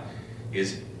lot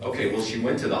is, okay, well, she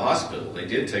went to the hospital. They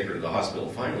did take her to the hospital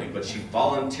finally, but she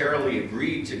voluntarily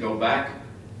agreed to go back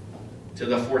to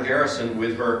the Fort Harrison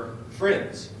with her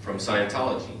friends from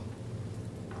Scientology.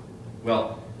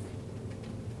 Well,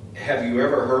 have you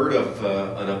ever heard of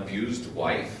an abused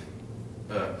wife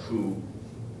who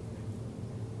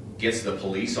gets the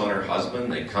police on her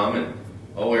husband? They come and,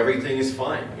 oh, everything is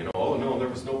fine. Oh, no, there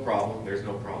was no problem. There's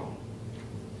no problem.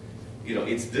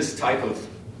 It's this type of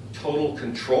total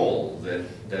control that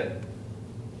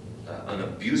an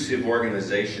abusive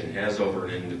organization has over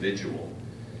an individual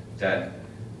that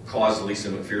caused Lisa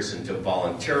McPherson to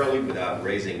voluntarily, without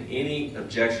raising any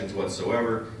objections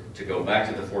whatsoever, to go back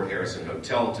to the Fort Harrison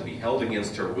Hotel, to be held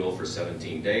against her will for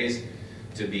 17 days,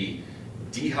 to be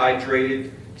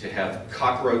dehydrated, to have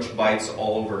cockroach bites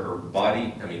all over her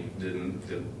body. I mean,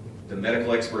 the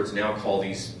medical experts now call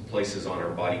these places on her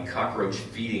body cockroach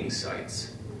feeding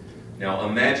sites. Now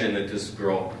imagine that this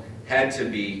girl had to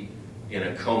be in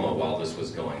a coma while this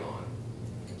was going on.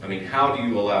 I mean, how do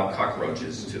you allow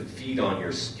cockroaches to feed on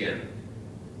your skin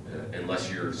unless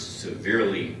you're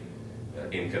severely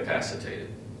incapacitated?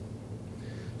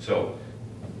 So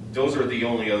those are the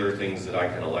only other things that I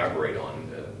can elaborate on.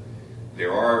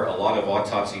 There are a lot of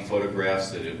autopsy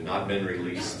photographs that have not been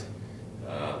released.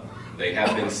 They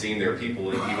have been seen. There are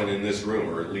people even in this room,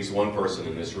 or at least one person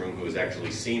in this room, who has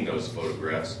actually seen those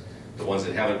photographs, the ones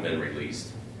that haven't been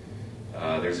released.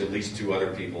 There's at least 2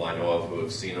 other people I know of who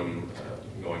have seen them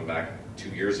going back 2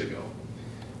 years ago.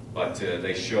 But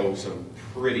they show some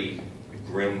pretty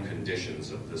grim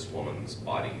conditions of this woman's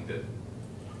body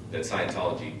that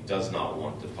Scientology does not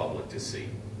want the public to see.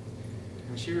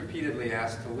 And she repeatedly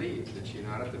asked to leave, did she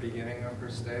not, at the beginning of her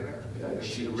stay there?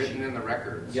 She written in the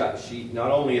records. Yeah, she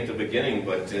not only at the beginning,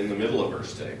 but in the middle of her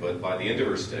stay. But by the end of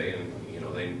her stay, and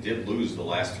they did lose the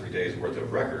last 3 days worth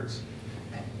of records.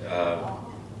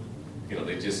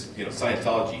 They just,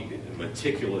 Scientology,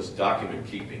 meticulous document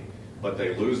keeping, but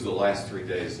they lose the last 3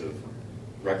 days of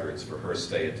records for her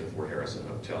stay at the Fort Harrison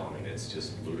Hotel. I mean, it's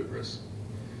just ludicrous.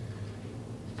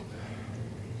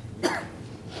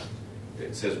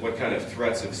 It says, what kind of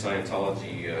threats have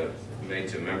Scientology made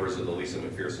to members of the Lisa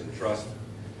McPherson Trust?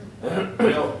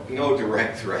 No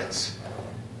direct threats.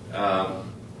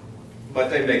 But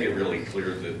they make it really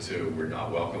clear that we're not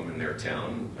welcome in their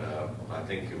town. I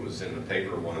think it was in the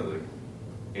paper, one of the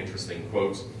interesting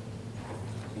quotes.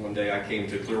 One day I came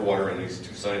to Clearwater and these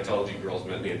 2 Scientology girls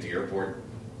met me at the airport.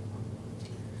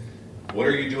 What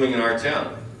are you doing in our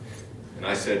town? And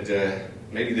I said,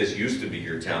 maybe this used to be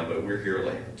your town, but we're here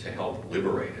to help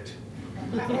liberate it.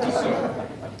 So,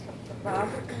 Bob,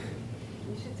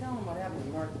 you should tell them what happened to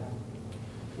Mark, though.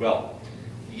 Well,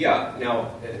 yeah,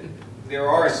 now, there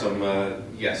are some,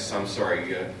 yes, I'm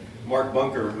sorry, Mark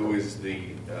Bunker, who is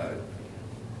the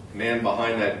man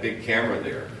behind that big camera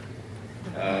there.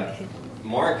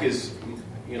 Mark is,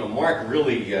 Mark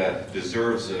really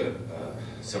deserves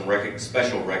some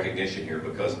special recognition here,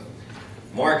 because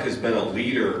Mark has been a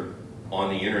leader on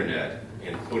the internet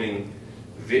in putting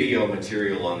video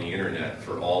material on the internet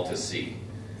for all to see.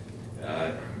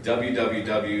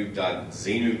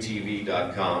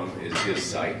 www.zenutv.com is his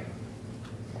site.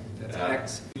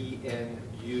 That's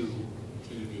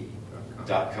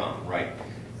XENUTV.com. Right.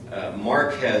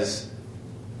 Mark has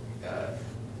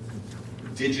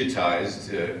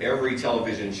digitized every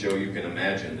television show you can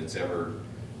imagine that's ever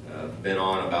been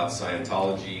on about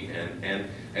Scientology, and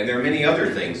there are many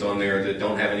other things on there that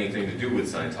don't have anything to do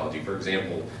with Scientology. For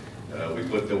example, we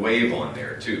put The Wave on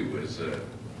there too, just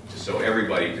so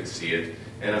everybody could see it,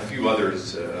 and a few other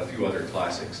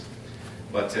classics.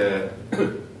 But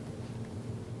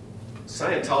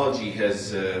Scientology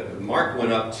has, Mark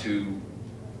went up to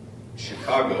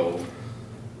Chicago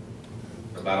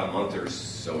about a month or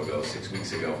so ago, 6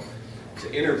 weeks ago,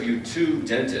 to interview two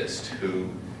dentists who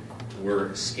were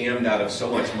scammed out of so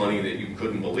much money that you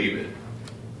couldn't believe it.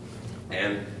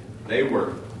 And they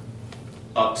were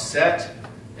upset,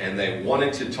 and they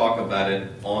wanted to talk about it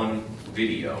on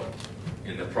video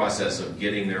in the process of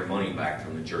getting their money back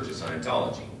from the Church of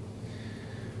Scientology.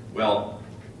 Well,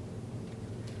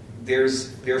 there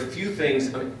are few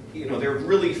things, there are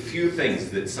really few things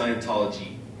that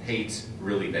Scientology hates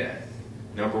really bad.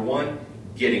 Number one,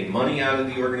 getting money out of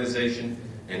the organization,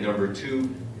 and number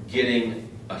two, getting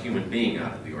a human being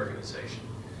out of the organization.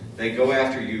 They go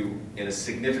after you in a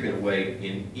significant way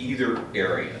in either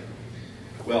area.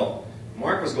 Well,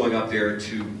 Mark was going up there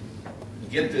to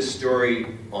get this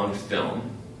story on film,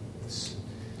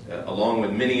 along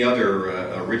with many other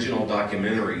original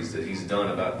documentaries that he's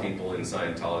done about people in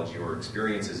Scientology or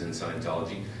experiences in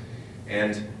Scientology,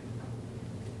 and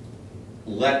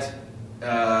let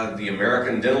the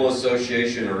American Dental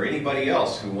Association or anybody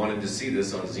else who wanted to see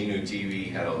this on Xenu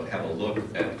TV have a look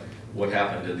at what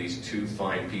happened to these two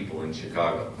fine people in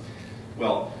Chicago.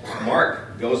 Well,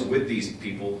 Mark goes with these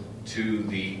people to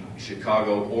the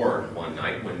Chicago org one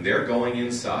night when they're going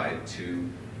inside to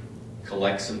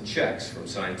collect some checks from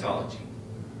Scientology.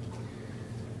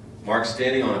 Mark's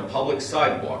standing on a public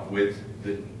sidewalk with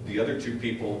the other two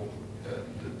people,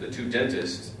 the two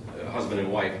dentists, husband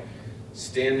and wife,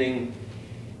 standing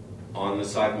on the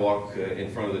sidewalk in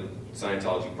front of the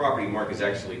Scientology property. Mark is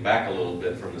actually back a little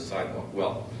bit from the sidewalk.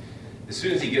 Well, as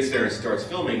soon as he gets there and starts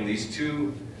filming, these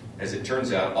two, as it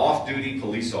turns out, off-duty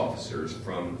police officers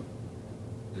from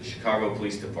the Chicago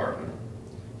Police Department,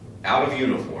 out of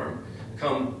uniform,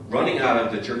 come running out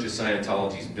of the Church of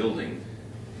Scientology's building,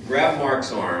 grab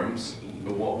Mark's arms.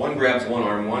 One grabs one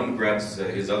arm, one grabs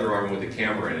his other arm with a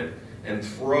camera in it, and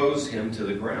throws him to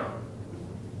the ground.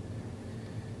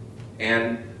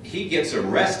 And he gets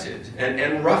arrested,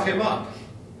 and rough him up.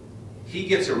 He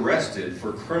gets arrested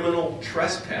for criminal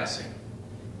trespassing.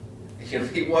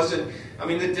 He wasn't,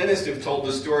 the dentists have told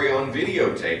the story on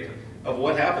videotape of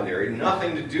what happened there. It had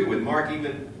nothing to do with Mark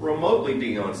even remotely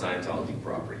being on Scientology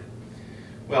property.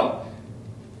 Well,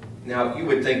 now you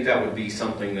would think that would be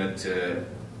something that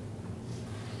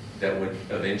would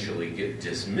eventually get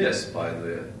dismissed by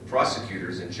the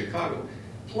prosecutors in Chicago.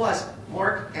 Plus,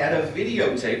 Mark had a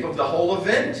videotape of the whole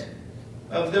event,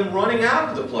 of them running out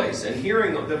of the place and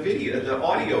hearing the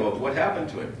audio of what happened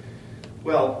to him.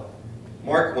 Well,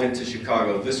 Mark went to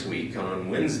Chicago this week on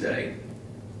Wednesday.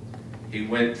 He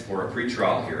went for a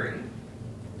pretrial hearing.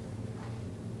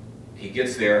 He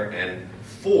gets there, and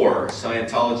 4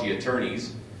 Scientology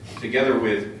attorneys, together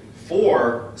with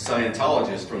 4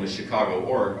 Scientologists from the Chicago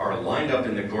org, are lined up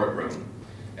in the courtroom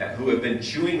who have been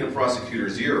chewing the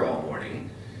prosecutor's ear all morning.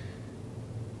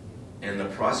 And the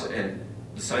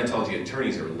Scientology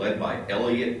attorneys are led by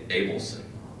Elliot Abelson.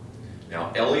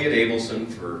 Now, Elliot Abelson,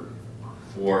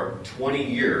 for 20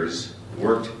 years,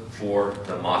 worked for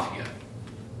the Mafia.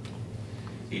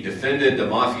 He defended the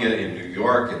Mafia in New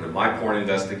York in the My Porn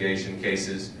investigation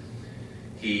cases.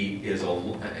 His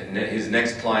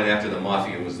next client after the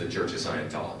Mafia was the Church of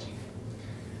Scientology.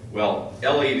 Well,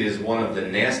 Elliot is one of the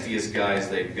nastiest guys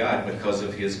they've got because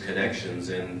of his connections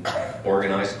in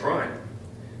organized crime.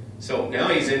 So now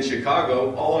he's in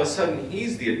Chicago. All of a sudden,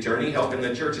 he's the attorney helping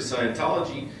the Church of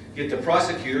Scientology get the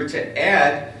prosecutor to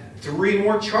add 3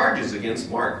 more charges against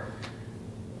Mark.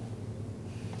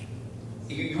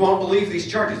 You won't believe these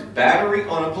charges. Battery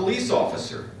on a police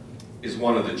officer is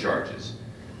one of the charges.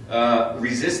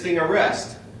 Resisting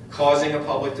arrest, causing a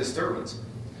public disturbance.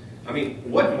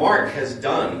 What Mark has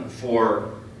done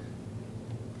for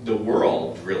the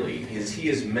world, really, is he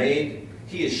has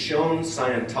shown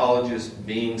Scientologists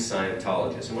being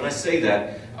Scientologists. And when I say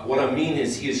that, what I mean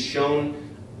is he has shown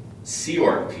Sea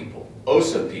Org people,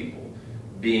 OSA people,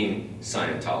 being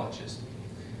Scientologists.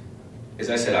 As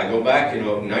I said, I go back,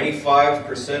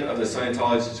 95% of the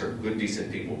Scientologists are good,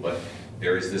 decent people, but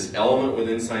there is this element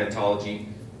within Scientology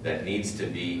that needs to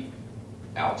be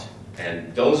out.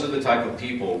 And those are the type of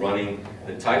people running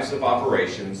the types of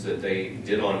operations that they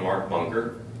did on Mark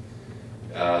Bunker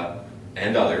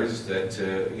and others that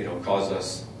cause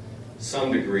us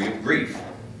some degree of grief.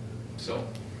 So,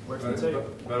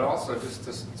 but also just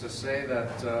to say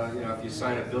that if you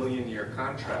sign a billion-year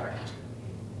contract,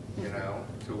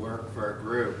 to work for a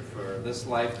group for this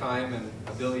lifetime and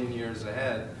a billion years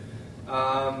ahead,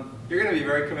 you're going to be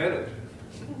very committed.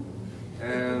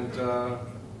 And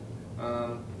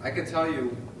I can tell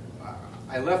you,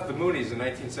 I left the Moonies in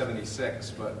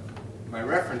 1976, but my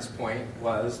reference point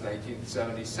was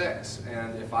 1976.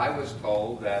 And if I was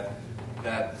told that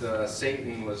that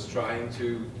Satan was trying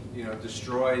to,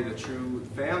 destroy the true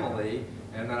family,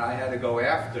 and that I had to go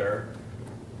after.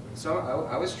 So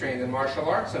I was trained in martial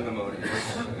arts in the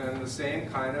Moonies, and the same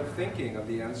kind of thinking of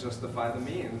the ends justify the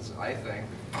means, I think,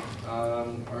 are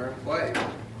in play.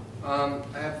 I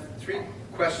have 3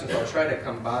 questions I'll try to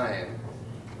combine.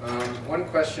 One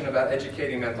question about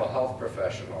educating mental health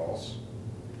professionals.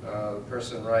 The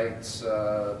person writes,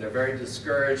 they're very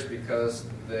discouraged because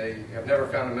they have never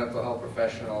found a mental health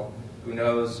professional who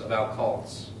knows about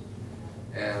cults.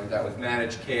 And that with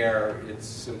managed care,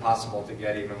 it's impossible to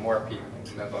get even more people,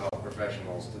 mental health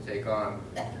professionals, to take on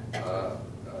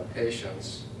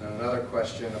patients. And another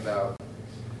question about,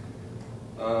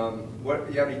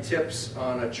 do you have any tips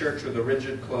on a church with a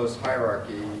rigid, closed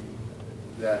hierarchy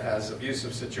that has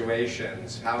abusive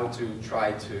situations, how to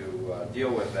try to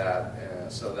deal with that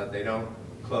so that they don't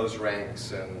close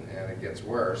ranks and it gets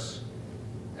worse?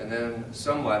 And then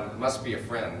someone must be a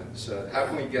friend. So how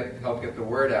can we help get the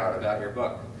word out about your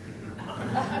book?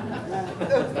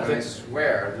 And I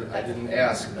swear that I didn't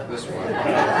ask this one,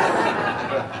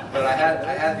 but I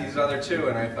had these other 2,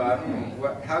 and I thought,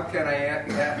 how can I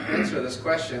answer this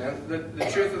question? And the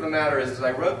truth of the matter is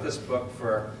I wrote this book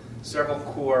for several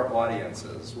core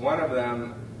audiences. One of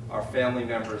them are family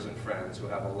members and friends who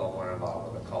have a loved one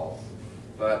involved with a cult.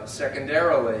 But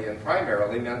secondarily and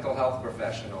primarily, mental health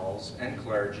professionals and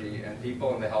clergy and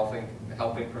people in the helping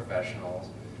professions,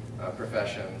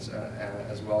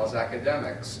 as well as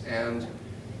academics. And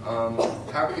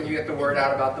how can you get the word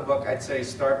out about the book? I'd say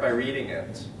start by reading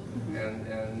it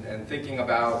and thinking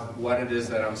about what it is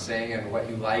that I'm saying and what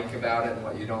you like about it and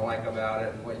what you don't like about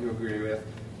it and what you agree with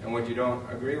and what you don't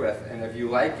agree with. And if you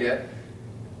like it,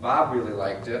 Bob really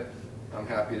liked it, I'm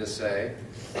happy to say.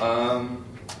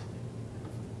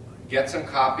 Get some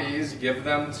copies, give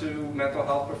them to mental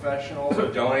health professionals, or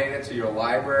donate it to your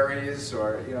libraries,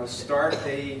 or start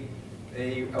a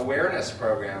awareness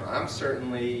program. I'm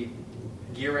certainly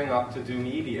gearing up to do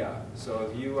media, so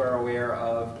if you are aware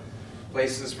of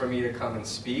places for me to come and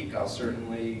speak, I'll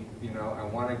certainly, I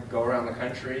want to go around the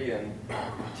country and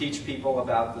teach people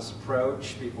about this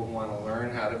approach. People who want to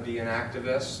learn how to be an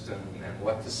activist and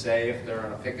what to say if they're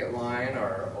on a picket line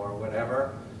or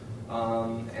whatever.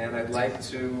 And I'd like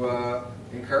to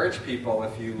encourage people,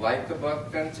 if you like the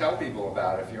book, then tell people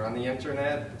about it. If you're on the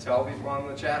internet, tell people in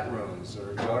the chat rooms,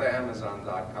 or go to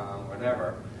Amazon.com,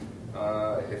 whatever.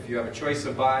 If you have a choice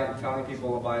of telling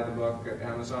people to buy the book at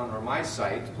Amazon or my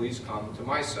site, please come to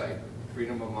my site,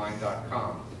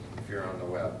 freedomofmind.com, if you're on the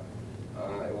web.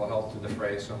 It will help to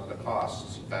defray some of the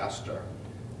costs faster.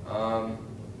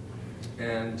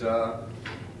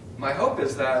 My hope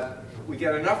is that we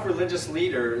get enough religious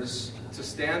leaders to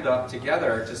stand up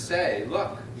together to say,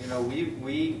 look,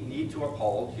 we need to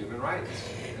uphold human rights,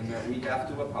 and that we have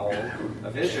to uphold a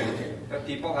vision that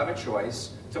people have a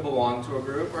choice to belong to a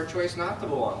group or a choice not to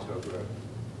belong to a group.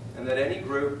 And that any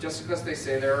group, just because they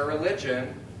say they're a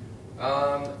religion,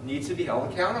 needs to be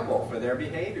held accountable for their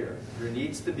behavior. There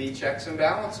needs to be checks and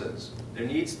balances. There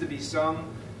needs to be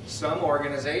some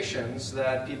organizations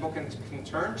that people can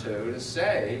turn to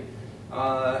say,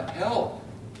 help.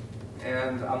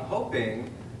 And I'm hoping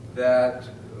that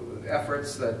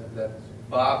efforts that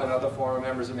Bob and other former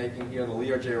members are making here, the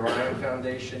Leo J. Ryan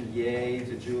Foundation, yay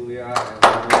to Julia,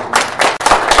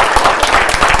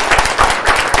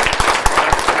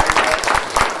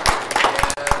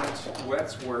 and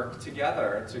let's work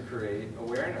together to create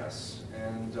awareness.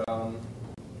 And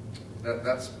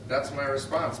that's my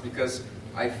response, because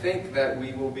I think that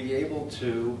we will be able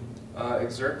to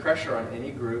exert pressure on any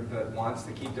group that wants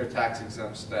to keep their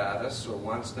tax-exempt status or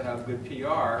wants to have good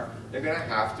PR. They're going to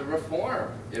have to reform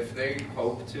if they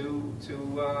hope to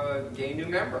gain new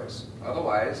members.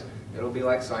 Otherwise, it'll be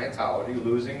like Scientology,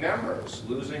 losing members.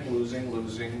 Losing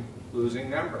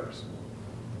members.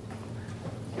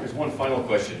 There's one final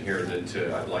question here that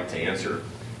I'd like to answer.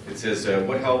 It says,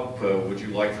 what help would you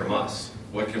like from us?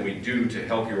 What can we do to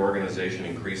help your organization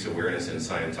increase awareness in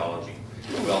Scientology?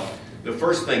 Well, the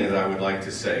first thing that I would like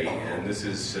to say, and this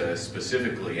is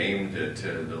specifically aimed at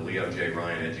the Leo J.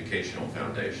 Ryan Educational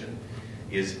Foundation,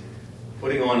 is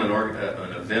putting on an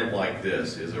event like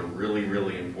this is a really,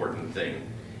 really important thing.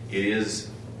 It is,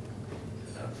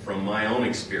 from my own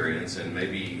experience, and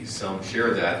maybe some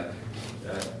share that,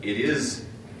 it is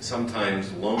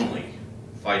sometimes lonely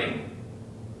fighting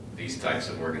these types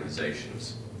of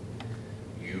organizations.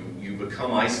 You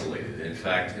become isolated. In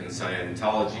fact, in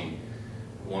Scientology,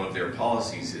 one of their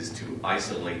policies is to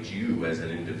isolate you as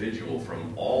an individual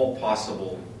from all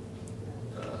possible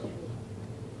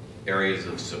areas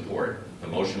of support,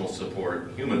 emotional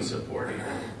support, human support.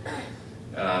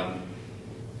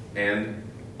 And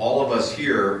all of us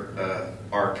here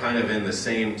are kind of in the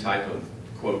same type of,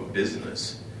 quote,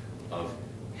 business of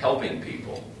helping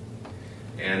people.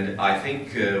 And I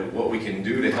think what we can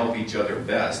do to help each other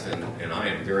best, and I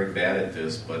am very bad at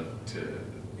this, but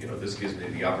you know, this gives me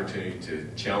the opportunity to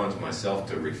challenge myself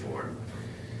to reform,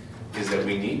 is that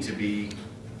we need to be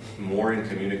more in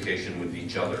communication with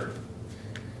each other.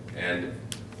 And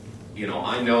you know,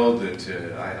 I know that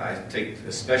I take,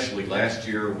 especially last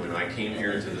year when I came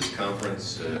here to this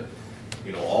conference,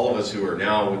 you know, all of us who are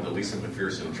now with the Lisa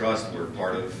McPherson Trust were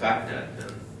part of FACNet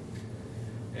then.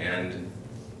 And,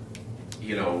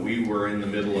 you know, we were in the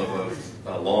middle of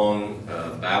a long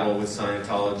battle with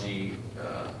Scientology.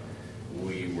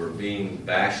 We were being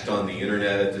bashed on the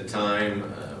internet at the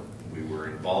time. We were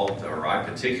involved, or I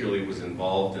particularly was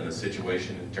involved in a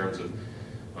situation in terms of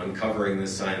uncovering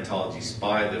this Scientology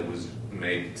spy that was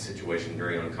made the situation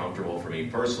very uncomfortable for me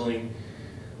personally.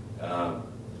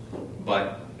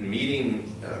 But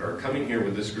meeting or coming here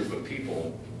with this group of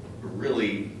people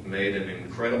really made an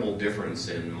incredible difference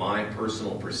in my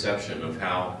personal perception of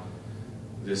how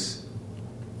this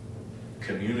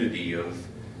community of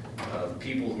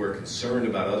people who are concerned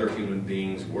about other human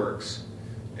beings works.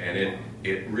 And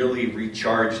it really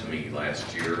recharged me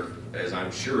last year, as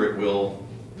I'm sure it will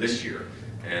this year.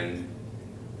 And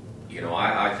you know,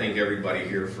 I thank everybody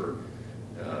here for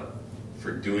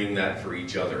doing that for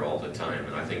each other all the time.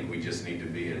 And I think we just need to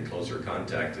be in closer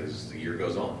contact as the year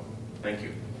goes on. Thank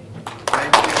you.